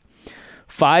Archaic.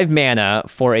 5 mana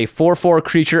for a 4/4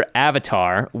 creature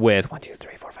avatar with 1, 2,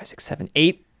 3, 4, 5, 6, 7,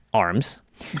 8 arms.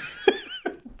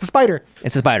 It's a spider.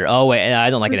 It's a spider. Oh, wait. I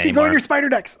don't like it anymore. Go in your spider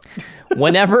decks.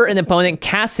 Whenever an opponent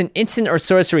casts an instant or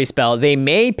sorcery spell, they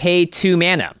may pay 2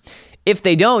 mana. If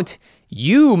they don't,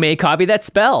 you may copy that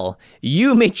spell.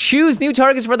 You may choose new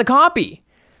targets for the copy.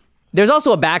 There's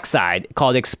also a backside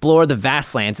called Explore the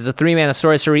Vastlands. It's a 3-mana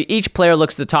sorcery. Each player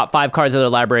looks at the top 5 cards of their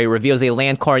library, reveals a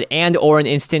land card and or an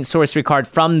instant sorcery card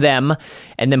from them,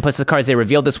 and then puts the cards they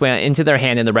revealed this way into their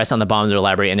hand and the rest on the bottom of their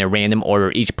library in a random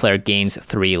order. Each player gains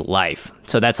 3 life.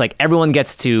 So that's like everyone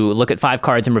gets to look at 5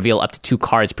 cards and reveal up to 2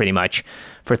 cards pretty much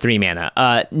for 3 mana.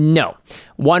 No.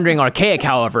 Wandering Archaic,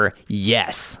 however,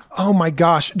 yes. Oh my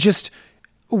gosh.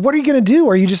 What are you going to do?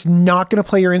 Are you just not going to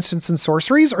play your instants and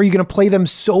sorceries? Or are you going to play them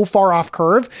so far off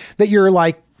curve that you're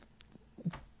like,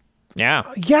 yeah,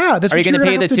 that's Are what you you're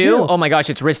going to pay the 2? do. Oh my gosh,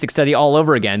 it's Ristic Study all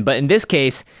over again. But in this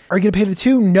case, are you going to pay the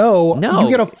 2? No. You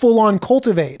get a full-on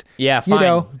cultivate. Yeah, fine. You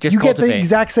know, just you cultivate. get the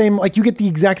exact same, like you get the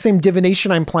exact same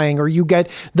divination I'm playing, or you get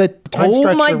the time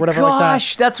stretch or whatever like that. Oh my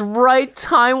gosh, that's right.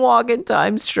 Time walk and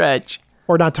time stretch.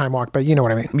 Or not time walk, but you know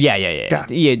what I mean. Yeah.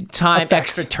 Time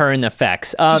effects. extra turn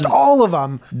effects. Just all of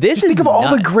them. This think of all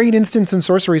the nuts. great instants and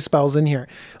sorcery spells in here.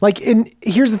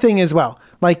 Here's the thing as well.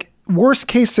 Like, worst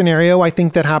case scenario, I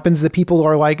think that happens that people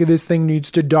are like, this thing needs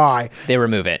to die. They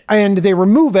remove it. And they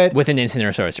remove it. With an instant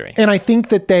or sorcery. And I think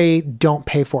that they don't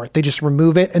pay for it. They just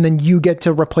remove it, and then you get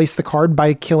to replace the card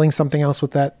by killing something else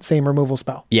with that same removal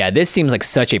spell. Yeah, this seems like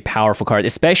such a powerful card,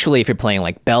 especially if you're playing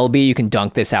like Belby. You can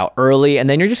dunk this out early, and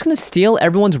then you're just going to steal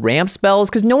everyone's ramp spells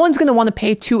because no one's going to want to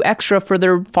pay 2 extra for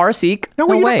their Farseek. No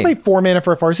way. You way. don't pay 4 mana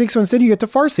for a Farseek, so instead you get to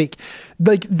Farseek.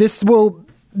 Like, this will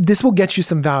this will get you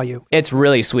some value. It's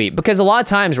really sweet because a lot of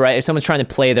times, right, if someone's trying to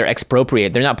play their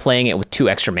Expropriate, they're not playing it with 2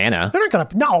 extra mana. They're not gonna,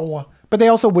 no. But they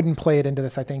also wouldn't play it into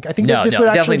this, I think. I think No, that this no, would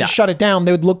definitely actually not. just shut it down.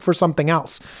 They would look for something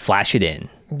else. Flash it in.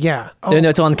 Yeah. No,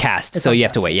 it's on cast, so on you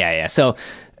have to cast. wait. Yeah. So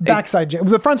Backside,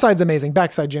 the front side's amazing.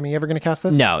 Backside, Jimmy, you ever gonna cast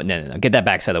this? no. Get that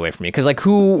backside away from me. Because, like,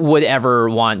 who would ever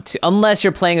want to, unless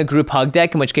you're playing a group hug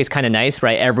deck, in which case kind of nice,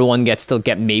 right? Everyone gets to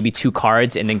get maybe 2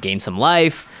 cards and then gain some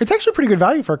life. It's actually pretty good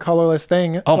value for a colorless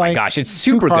thing. Oh my gosh, it's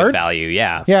super good cards. value.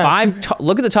 Yeah. Yeah.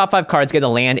 Look at the top 5 cards, get a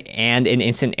land and an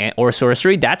instant or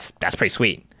sorcery. That's pretty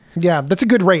sweet. Yeah, that's a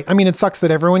good rate. I mean, it sucks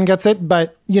that everyone gets it,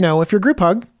 but, if you're group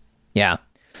hug. Yeah.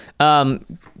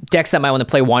 Decks that might want to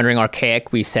play Wandering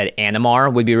Archaic, we said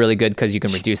Animar would be really good because you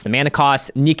can reduce the mana cost.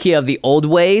 Nikia of the Old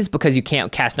Ways, because you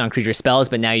can't cast non-creature spells,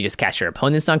 but now you just cast your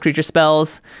opponent's non-creature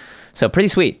spells. So pretty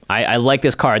sweet. I like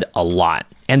this card a lot.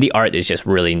 And the art is just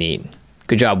really neat.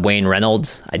 Good job, Wayne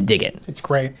Reynolds. I dig it. It's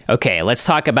great. Okay, let's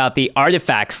talk about the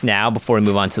artifacts now before we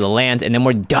move on to the lands, and then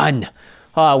we're done.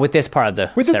 With this part of the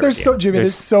With this, set there's review.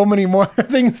 there's so many more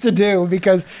things to do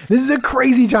because this is a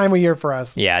crazy time of year for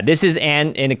us. Yeah, this is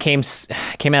and it came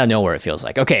out of nowhere, it feels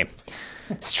like. Okay.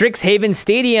 Strixhaven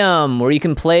Stadium, where you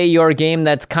can play your game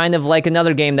that's kind of like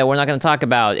another game that we're not going to talk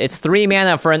about. It's 3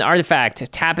 mana for an artifact.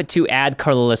 Tap it to add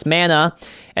colorless mana,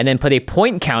 and then put a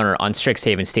point counter on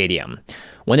Strixhaven Stadium.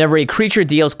 Whenever a creature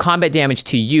deals combat damage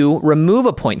to you, remove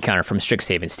a point counter from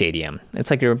Strixhaven Stadium. It's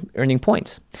like you're earning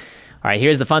points. All right,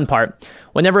 here's the fun part.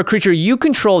 Whenever a creature you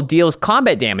control deals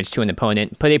combat damage to an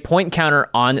opponent, put a point counter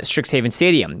on Strixhaven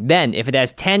Stadium. Then, if it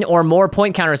has 10 or more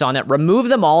point counters on it, remove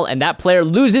them all, and that player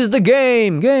loses the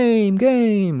game. Game.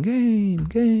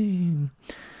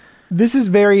 This is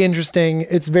very interesting.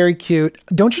 It's very cute.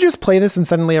 Don't you just play this and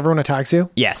suddenly everyone attacks you?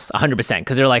 Yes, 100%,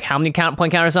 because they're like, how many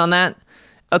point counters on that?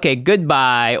 Okay,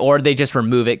 goodbye. Or they just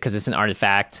remove it because it's an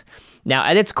artifact. Now,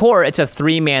 at its core, it's a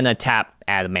 3 mana tap,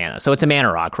 add mana. So it's a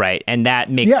mana rock, right? And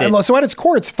that makes it... Yeah, so at its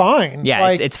core, it's fine. Yeah,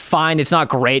 it's fine. It's not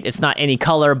great. It's not any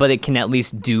color, but it can at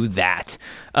least do that.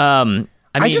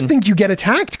 I just think you get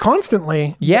attacked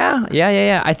constantly. Yeah.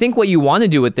 I think what you want to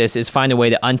do with this is find a way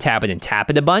to untap it and tap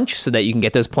it a bunch so that you can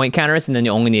get those point counters, and then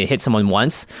you only need to hit someone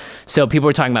once. So people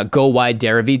are talking about go wide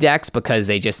Derivi decks because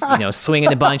they just, swing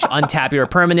in a bunch, untap your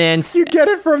permanents. You get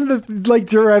it from the,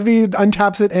 Derevi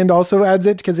untaps it and also adds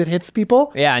it because it hits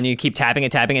people. Yeah, and you keep tapping,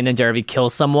 and then Derivi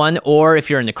kills someone. Or if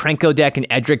you're in the Krenko deck, an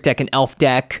Edric deck, an Elf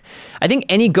deck. I think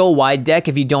any go wide deck,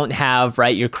 if you don't have,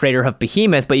 your Crater Hoof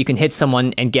Behemoth, but you can hit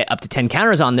someone and get up to 10 counters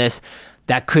on this,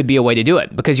 that could be a way to do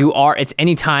it because it's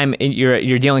any time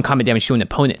you're dealing combat damage to an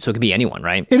opponent, so it could be anyone,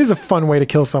 right? It is a fun way to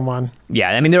kill someone. Yeah,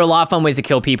 I mean, there are a lot of fun ways to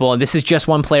kill people, and this is just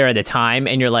one player at a time,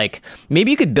 and you're like, maybe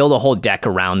you could build a whole deck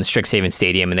around the Strixhaven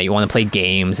Stadium and that you want to play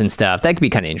games and stuff. That could be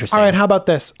kind of interesting. All right, how about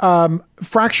this?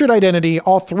 Fractured Identity,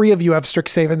 all 3 of you have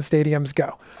Strixhaven Stadiums,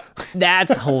 go.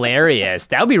 That's hilarious.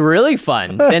 That would be really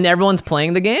fun. Then everyone's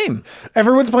playing the game.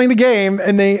 Everyone's playing the game,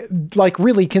 and they,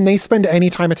 really, can they spend any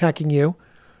time attacking you?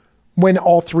 When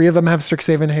all 3 of them have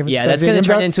Strixhaven Stadiums? Yeah, that's going to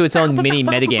turn into its own mini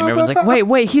metagame. Everyone's like,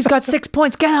 wait, he's got 6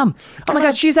 points. Get him. Oh my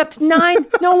God, she's up to 9?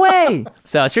 No way.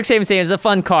 So Strixhaven Stadium is a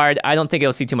fun card. I don't think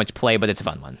it'll see too much play, but it's a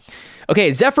fun one.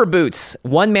 Okay, Zephyr Boots.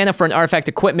 1 mana for an artifact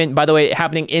equipment. By the way,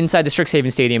 happening inside the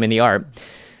Strixhaven Stadium in the art.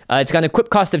 It's got an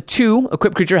equip cost of 2.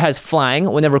 Equipped creature has flying.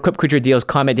 Whenever equipped creature deals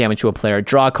combat damage to a player,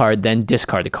 draw a card, then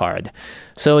discard a card.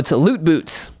 So it's loot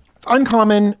boots. It's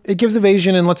uncommon. It gives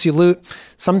evasion and lets you loot.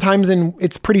 Sometimes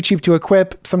it's pretty cheap to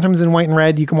equip. Sometimes in white and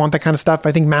red, you can want that kind of stuff.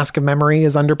 I think Mask of Memory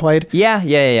is underplayed.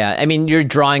 Yeah. I mean, you're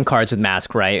drawing cards with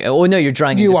Mask, right? Oh, no, you're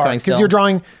drawing and discarding still. Because you're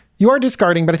drawing... You are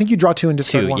discarding, but I think you draw 2 and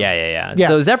discard 1. Yeah.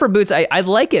 So Zephyr Boots, I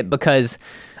like it because...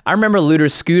 I remember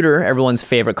Looter's Scooter, everyone's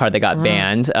favorite card that got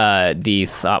banned.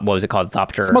 What was it called?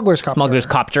 Thopter. Smuggler's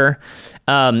Copter.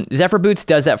 Zephyr Boots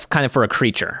does that kind of for a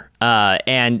creature.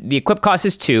 And the equip cost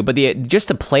is 2, but just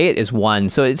to play it is 1.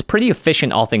 So it's pretty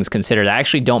efficient, all things considered. I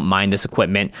actually don't mind this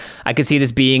equipment. I could see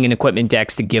this being in equipment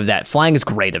decks to give that. Flying is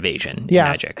great evasion in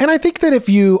Magic. And I think that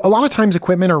a lot of times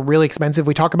equipment are really expensive.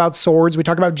 We talk about swords, we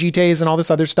talk about GTAs and all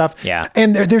this other stuff. Yeah.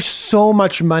 And there's so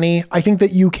much money. I think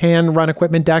that you can run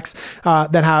equipment decks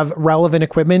that have relevant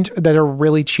equipment that are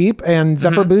really cheap. And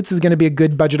Zephyr Boots is going to be a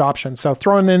good budget option. So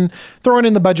throwing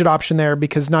in the budget option there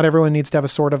because not everyone needs to have a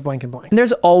sword of blank and blank. And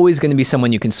there's always going to be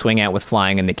someone you can swing at with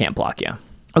flying and they can't block you.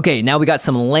 Okay, now we got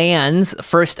some lands.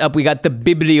 First up, we got the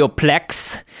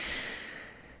Biblioplex.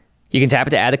 You can tap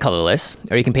it to add a colorless,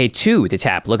 or you can pay 2 to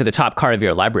tap. Look at the top card of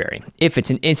your library. If it's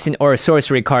an instant or a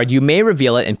sorcery card, you may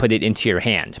reveal it and put it into your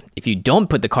hand. If you don't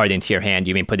put the card into your hand,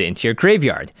 you may put it into your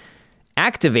graveyard.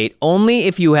 Activate only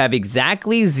if you have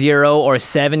exactly 0 or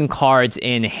 7 cards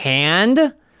in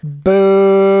hand.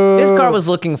 Boo. This card was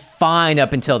looking fine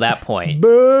up until that point.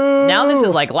 Boo. Now this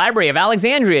is like Library of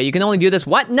Alexandria. You can only do this.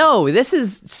 What? No, this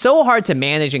is so hard to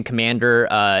manage in Commander.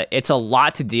 It's a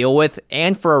lot to deal with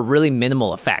and for a really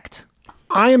minimal effect.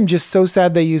 I am just so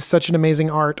sad they used such an amazing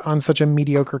art on such a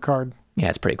mediocre card. Yeah,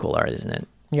 it's pretty cool art, isn't it?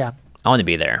 Yeah. I want to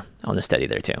be there. I want to study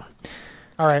there too.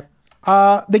 All right.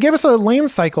 They gave us a land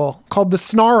cycle called the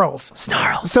Snarls.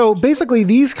 So basically,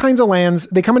 these kinds of lands,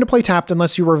 they come into play tapped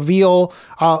unless you reveal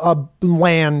a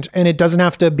land, and it doesn't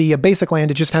have to be a basic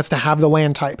land. It just has to have the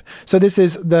land type. So this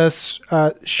is the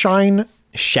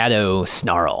Shadow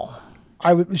Snarl.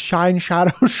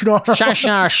 Shadow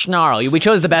Snarl. Snarl. We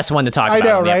chose the best one to talk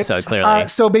about in the episode, clearly.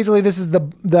 So basically, this is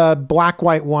the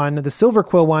black-white one, the silver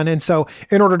quill one. And so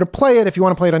in order to play it, if you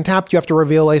want to play it untapped, you have to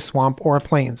reveal a swamp or a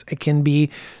plains. It can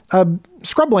be a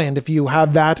scrubland. If you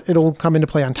have that, it'll come into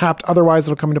play untapped. Otherwise,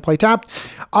 it'll come into play tapped.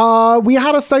 We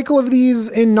had a cycle of these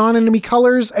in non-enemy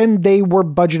colors, and they were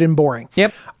budget and boring.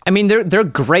 Yep. I mean, they're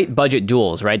great budget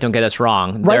duels, right? Don't get us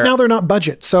wrong. Right now, they're not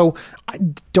budget, so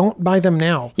don't buy them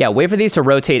now. Yeah, wait for these to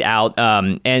rotate out.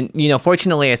 And,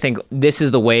 fortunately, I think this is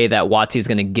the way that WotC is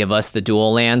going to give us the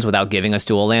dual lands without giving us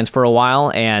dual lands for a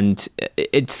while. And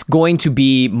it's going to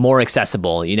be more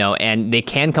accessible, and they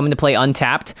can come into play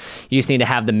untapped. You just need to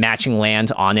have the matching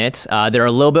land on it. They're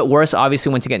a little bit worse,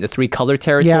 obviously, once you get into 3-color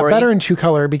territory. Yeah, better in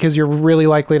 2-color because you're really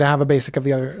likely to have a basic of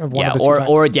one of the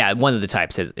two types. One of the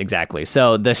types, exactly.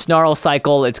 So the Snarl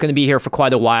cycle, it's going to be here for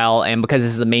quite a while, and because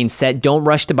this is the main set, don't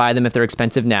rush to buy them if they're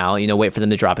expensive now. Wait for them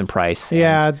to drop in price.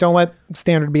 Yeah, don't let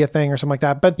standard be a thing or something like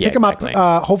that. But pick them up.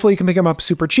 Hopefully you can pick them up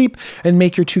super cheap and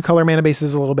make your 2-color mana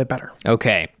bases a little bit better.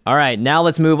 Okay. All right. Now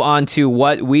let's move on to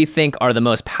what we think are the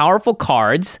most powerful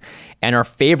cards and our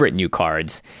favorite new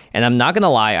cards. And I'm not going to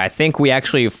lie, I think we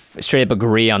actually straight up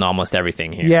agree on almost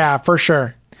everything here. Yeah, for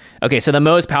sure. Okay, so the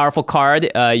most powerful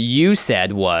card you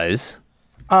said was...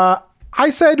 I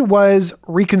said was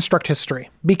Reconstruct History,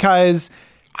 because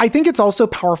I think it's also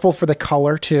powerful for the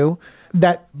color too,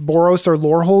 that Boros or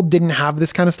Lorehold didn't have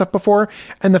this kind of stuff before.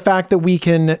 And the fact that we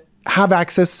can have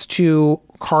access to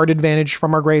card advantage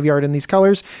from our graveyard in these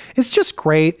colors is just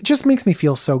great. It just makes me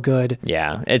feel so good.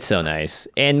 Yeah, it's so nice.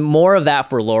 And more of that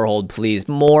for Lorehold, please.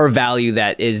 More value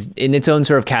that is in its own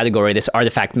sort of category. This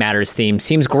Artifact Matters theme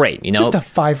seems great, Just a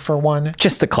 5-for-1.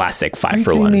 Just a classic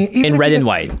 5-for-1 in red and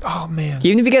white. Oh, man.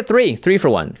 Even if you get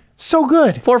 3-for-1. So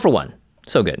good. 4-for-1.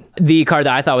 So good. The card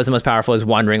that I thought was the most powerful is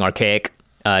Wandering Archaic.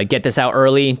 Get this out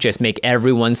early, just make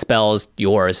everyone's spells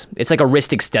yours. It's like a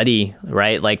Ristic Study,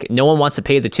 right? Like, no one wants to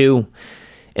pay the 2.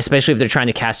 Especially if they're trying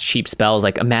to cast cheap spells.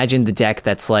 Like, imagine the deck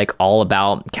that's like all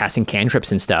about casting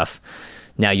cantrips and stuff.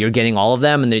 Now you're getting all of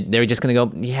them, and they're just going to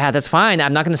go, yeah, that's fine.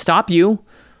 I'm not going to stop you,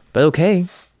 but okay.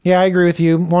 Yeah, I agree with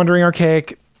you. Wandering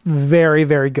Archaic, very,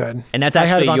 very good. And that's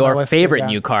actually your favorite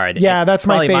new card. Yeah, that's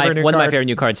my favorite new card. One of my favorite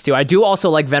new cards, too. I do also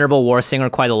like Venerable Warsinger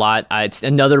quite a lot. It's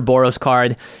another Boros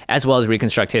card, as well as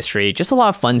Reconstruct History. Just a lot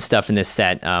of fun stuff in this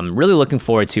set. Really looking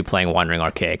forward to playing Wandering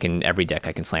Archaic in every deck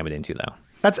I can slam it into, though.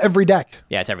 That's every deck.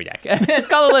 Yeah, it's every deck. It's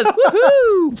called a list.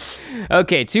 Woohoo!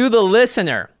 Okay, to the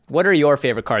listener, what are your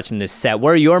favorite cards from this set? What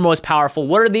are your most powerful?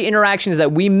 What are the interactions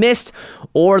that we missed,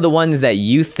 or the ones that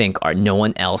you think are no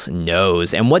one else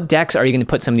knows? And what decks are you going to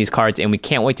put some of these cards in? We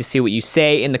can't wait to see what you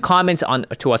say in the comments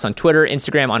to us on Twitter,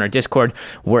 Instagram, on our Discord,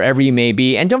 wherever you may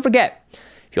be. And don't forget,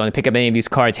 if you want to pick up any of these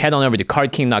cards, head on over to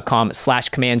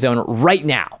cardking.com/command-zone right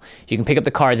now. You can pick up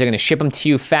the cards. They're going to ship them to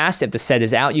you fast. If the set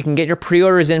is out, you can get your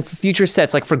pre-orders in for future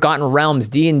sets like Forgotten Realms,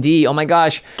 D&D. Oh my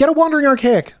gosh. Get a Wandering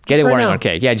Archaic. Get a Wandering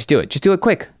Archaic. Yeah, just do it. Just do it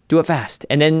quick. Do it fast.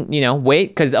 And then,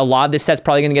 wait, because a lot of this set's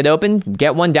probably going to get open.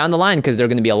 Get one down the line because there's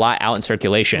going to be a lot out in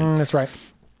circulation. That's right.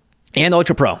 And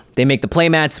Ultra Pro. They make the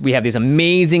playmats. We have these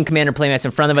amazing Commander playmats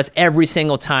in front of us every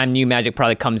single time new Magic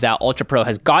product comes out. Ultra Pro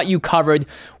has got you covered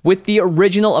with the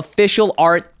original official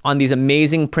art on these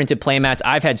amazing printed playmats.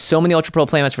 I've had so many Ultra Pro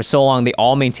playmats for so long. They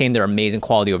all maintain their amazing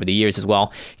quality over the years as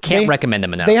well. Can't recommend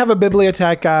them enough. They have a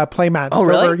Bibliotech playmat. Oh,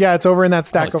 really? It's over in that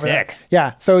stack over sick. there.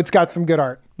 Yeah, so it's got some good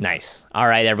art. Nice. All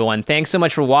right, everyone. Thanks so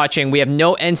much for watching. We have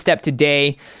no end step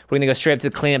today. We're going to go straight up to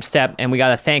the cleanup step, and we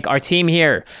got to thank our team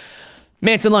here.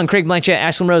 Manson Lung, Craig Blanchett,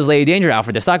 Ashlyn Rose, Lady Danger,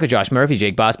 Alfred DeSaco, Josh Murphy,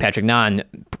 Jake Boss, Patrick Nahn,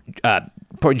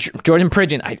 Jordan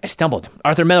Pridgeon, I stumbled,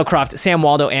 Arthur Meadowcroft, Sam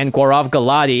Waldo, and Gaurav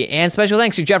Galati. And special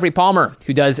thanks to Jeffrey Palmer,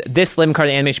 who does this Living Card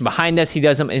animation behind us. He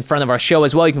does them in front of our show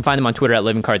as well. You can find him on Twitter at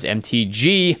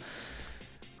LivingCardsMTG.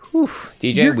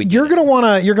 DJ, you're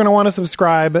gonna wanna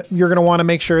subscribe. You're gonna want to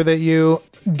make sure that you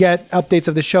get updates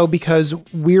of the show because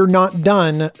we're not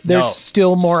done. There's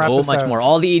still more episodes. So much more.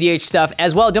 All the EDH stuff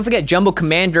as well. Don't forget, Jumbo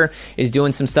Commander is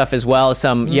doing some stuff as well.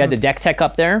 You had the deck tech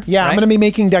up there. Yeah, right? I'm gonna be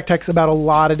making deck techs about a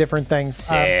lot of different things.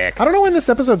 Sick. I don't know when this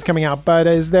episode's coming out, but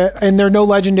there are no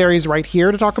legendaries right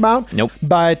here to talk about. Nope.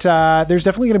 But there's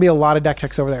definitely gonna be a lot of deck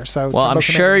techs over there. So well, I'm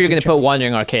sure you're gonna put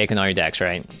Wandering Archaic in all your decks,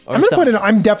 right?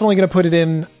 I'm definitely gonna put it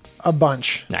in a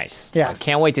bunch. Nice. Yeah. I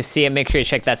can't wait to see it. Make sure you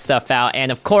check that stuff out.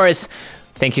 And of course,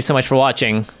 thank you so much for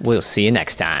watching. We'll see you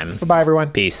next time. Bye,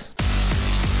 everyone. Peace.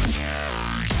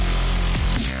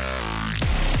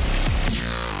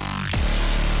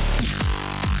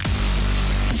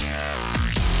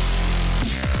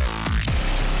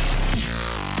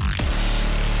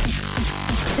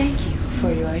 Thank you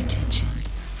for your attention.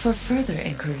 For further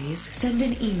inquiries, send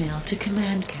an email to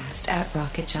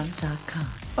commandcast@rocketjump.com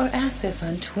or ask us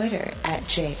on Twitter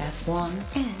 @JFWong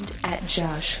and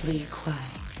 @JoshLeeQuai.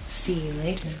 See you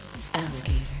later,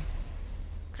 alligator.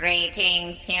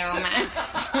 Greetings, humans.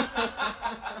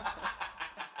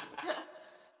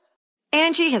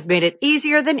 Angie has made it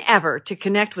easier than ever to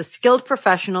connect with skilled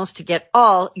professionals to get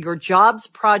all your jobs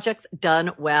projects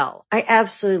done well. I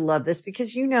absolutely love this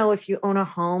because, if you own a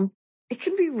home, it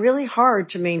can be really hard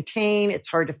to maintain. It's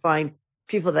hard to find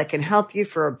people that can help you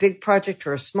for a big project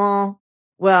or a small.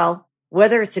 Well,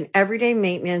 whether it's in everyday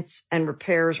maintenance and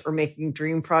repairs or making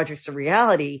dream projects a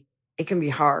reality, it can be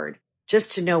hard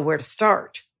just to know where to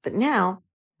start. But now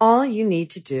all you need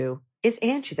to do is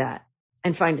Angie that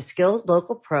and find a skilled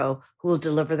local pro who will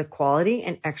deliver the quality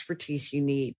and expertise you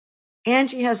need.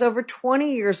 Angie has over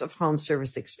 20 years of home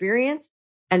service experience,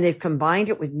 and they've combined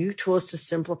it with new tools to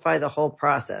simplify the whole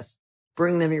process.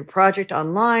 Bring them your project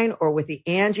online or with the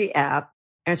Angie app,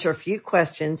 answer a few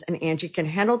questions, and Angie can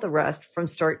handle the rest from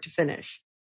start to finish.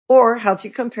 Or help you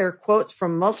compare quotes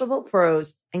from multiple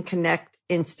pros and connect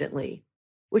instantly,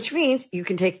 which means you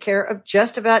can take care of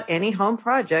just about any home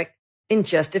project in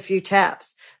just a few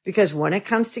taps. Because when it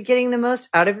comes to getting the most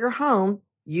out of your home,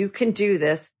 you can do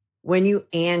this when you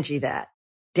Angie that.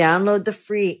 Download the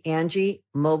free Angie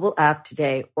mobile app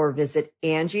today or visit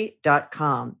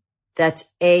Angie.com. That's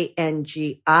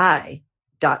ANGI.com.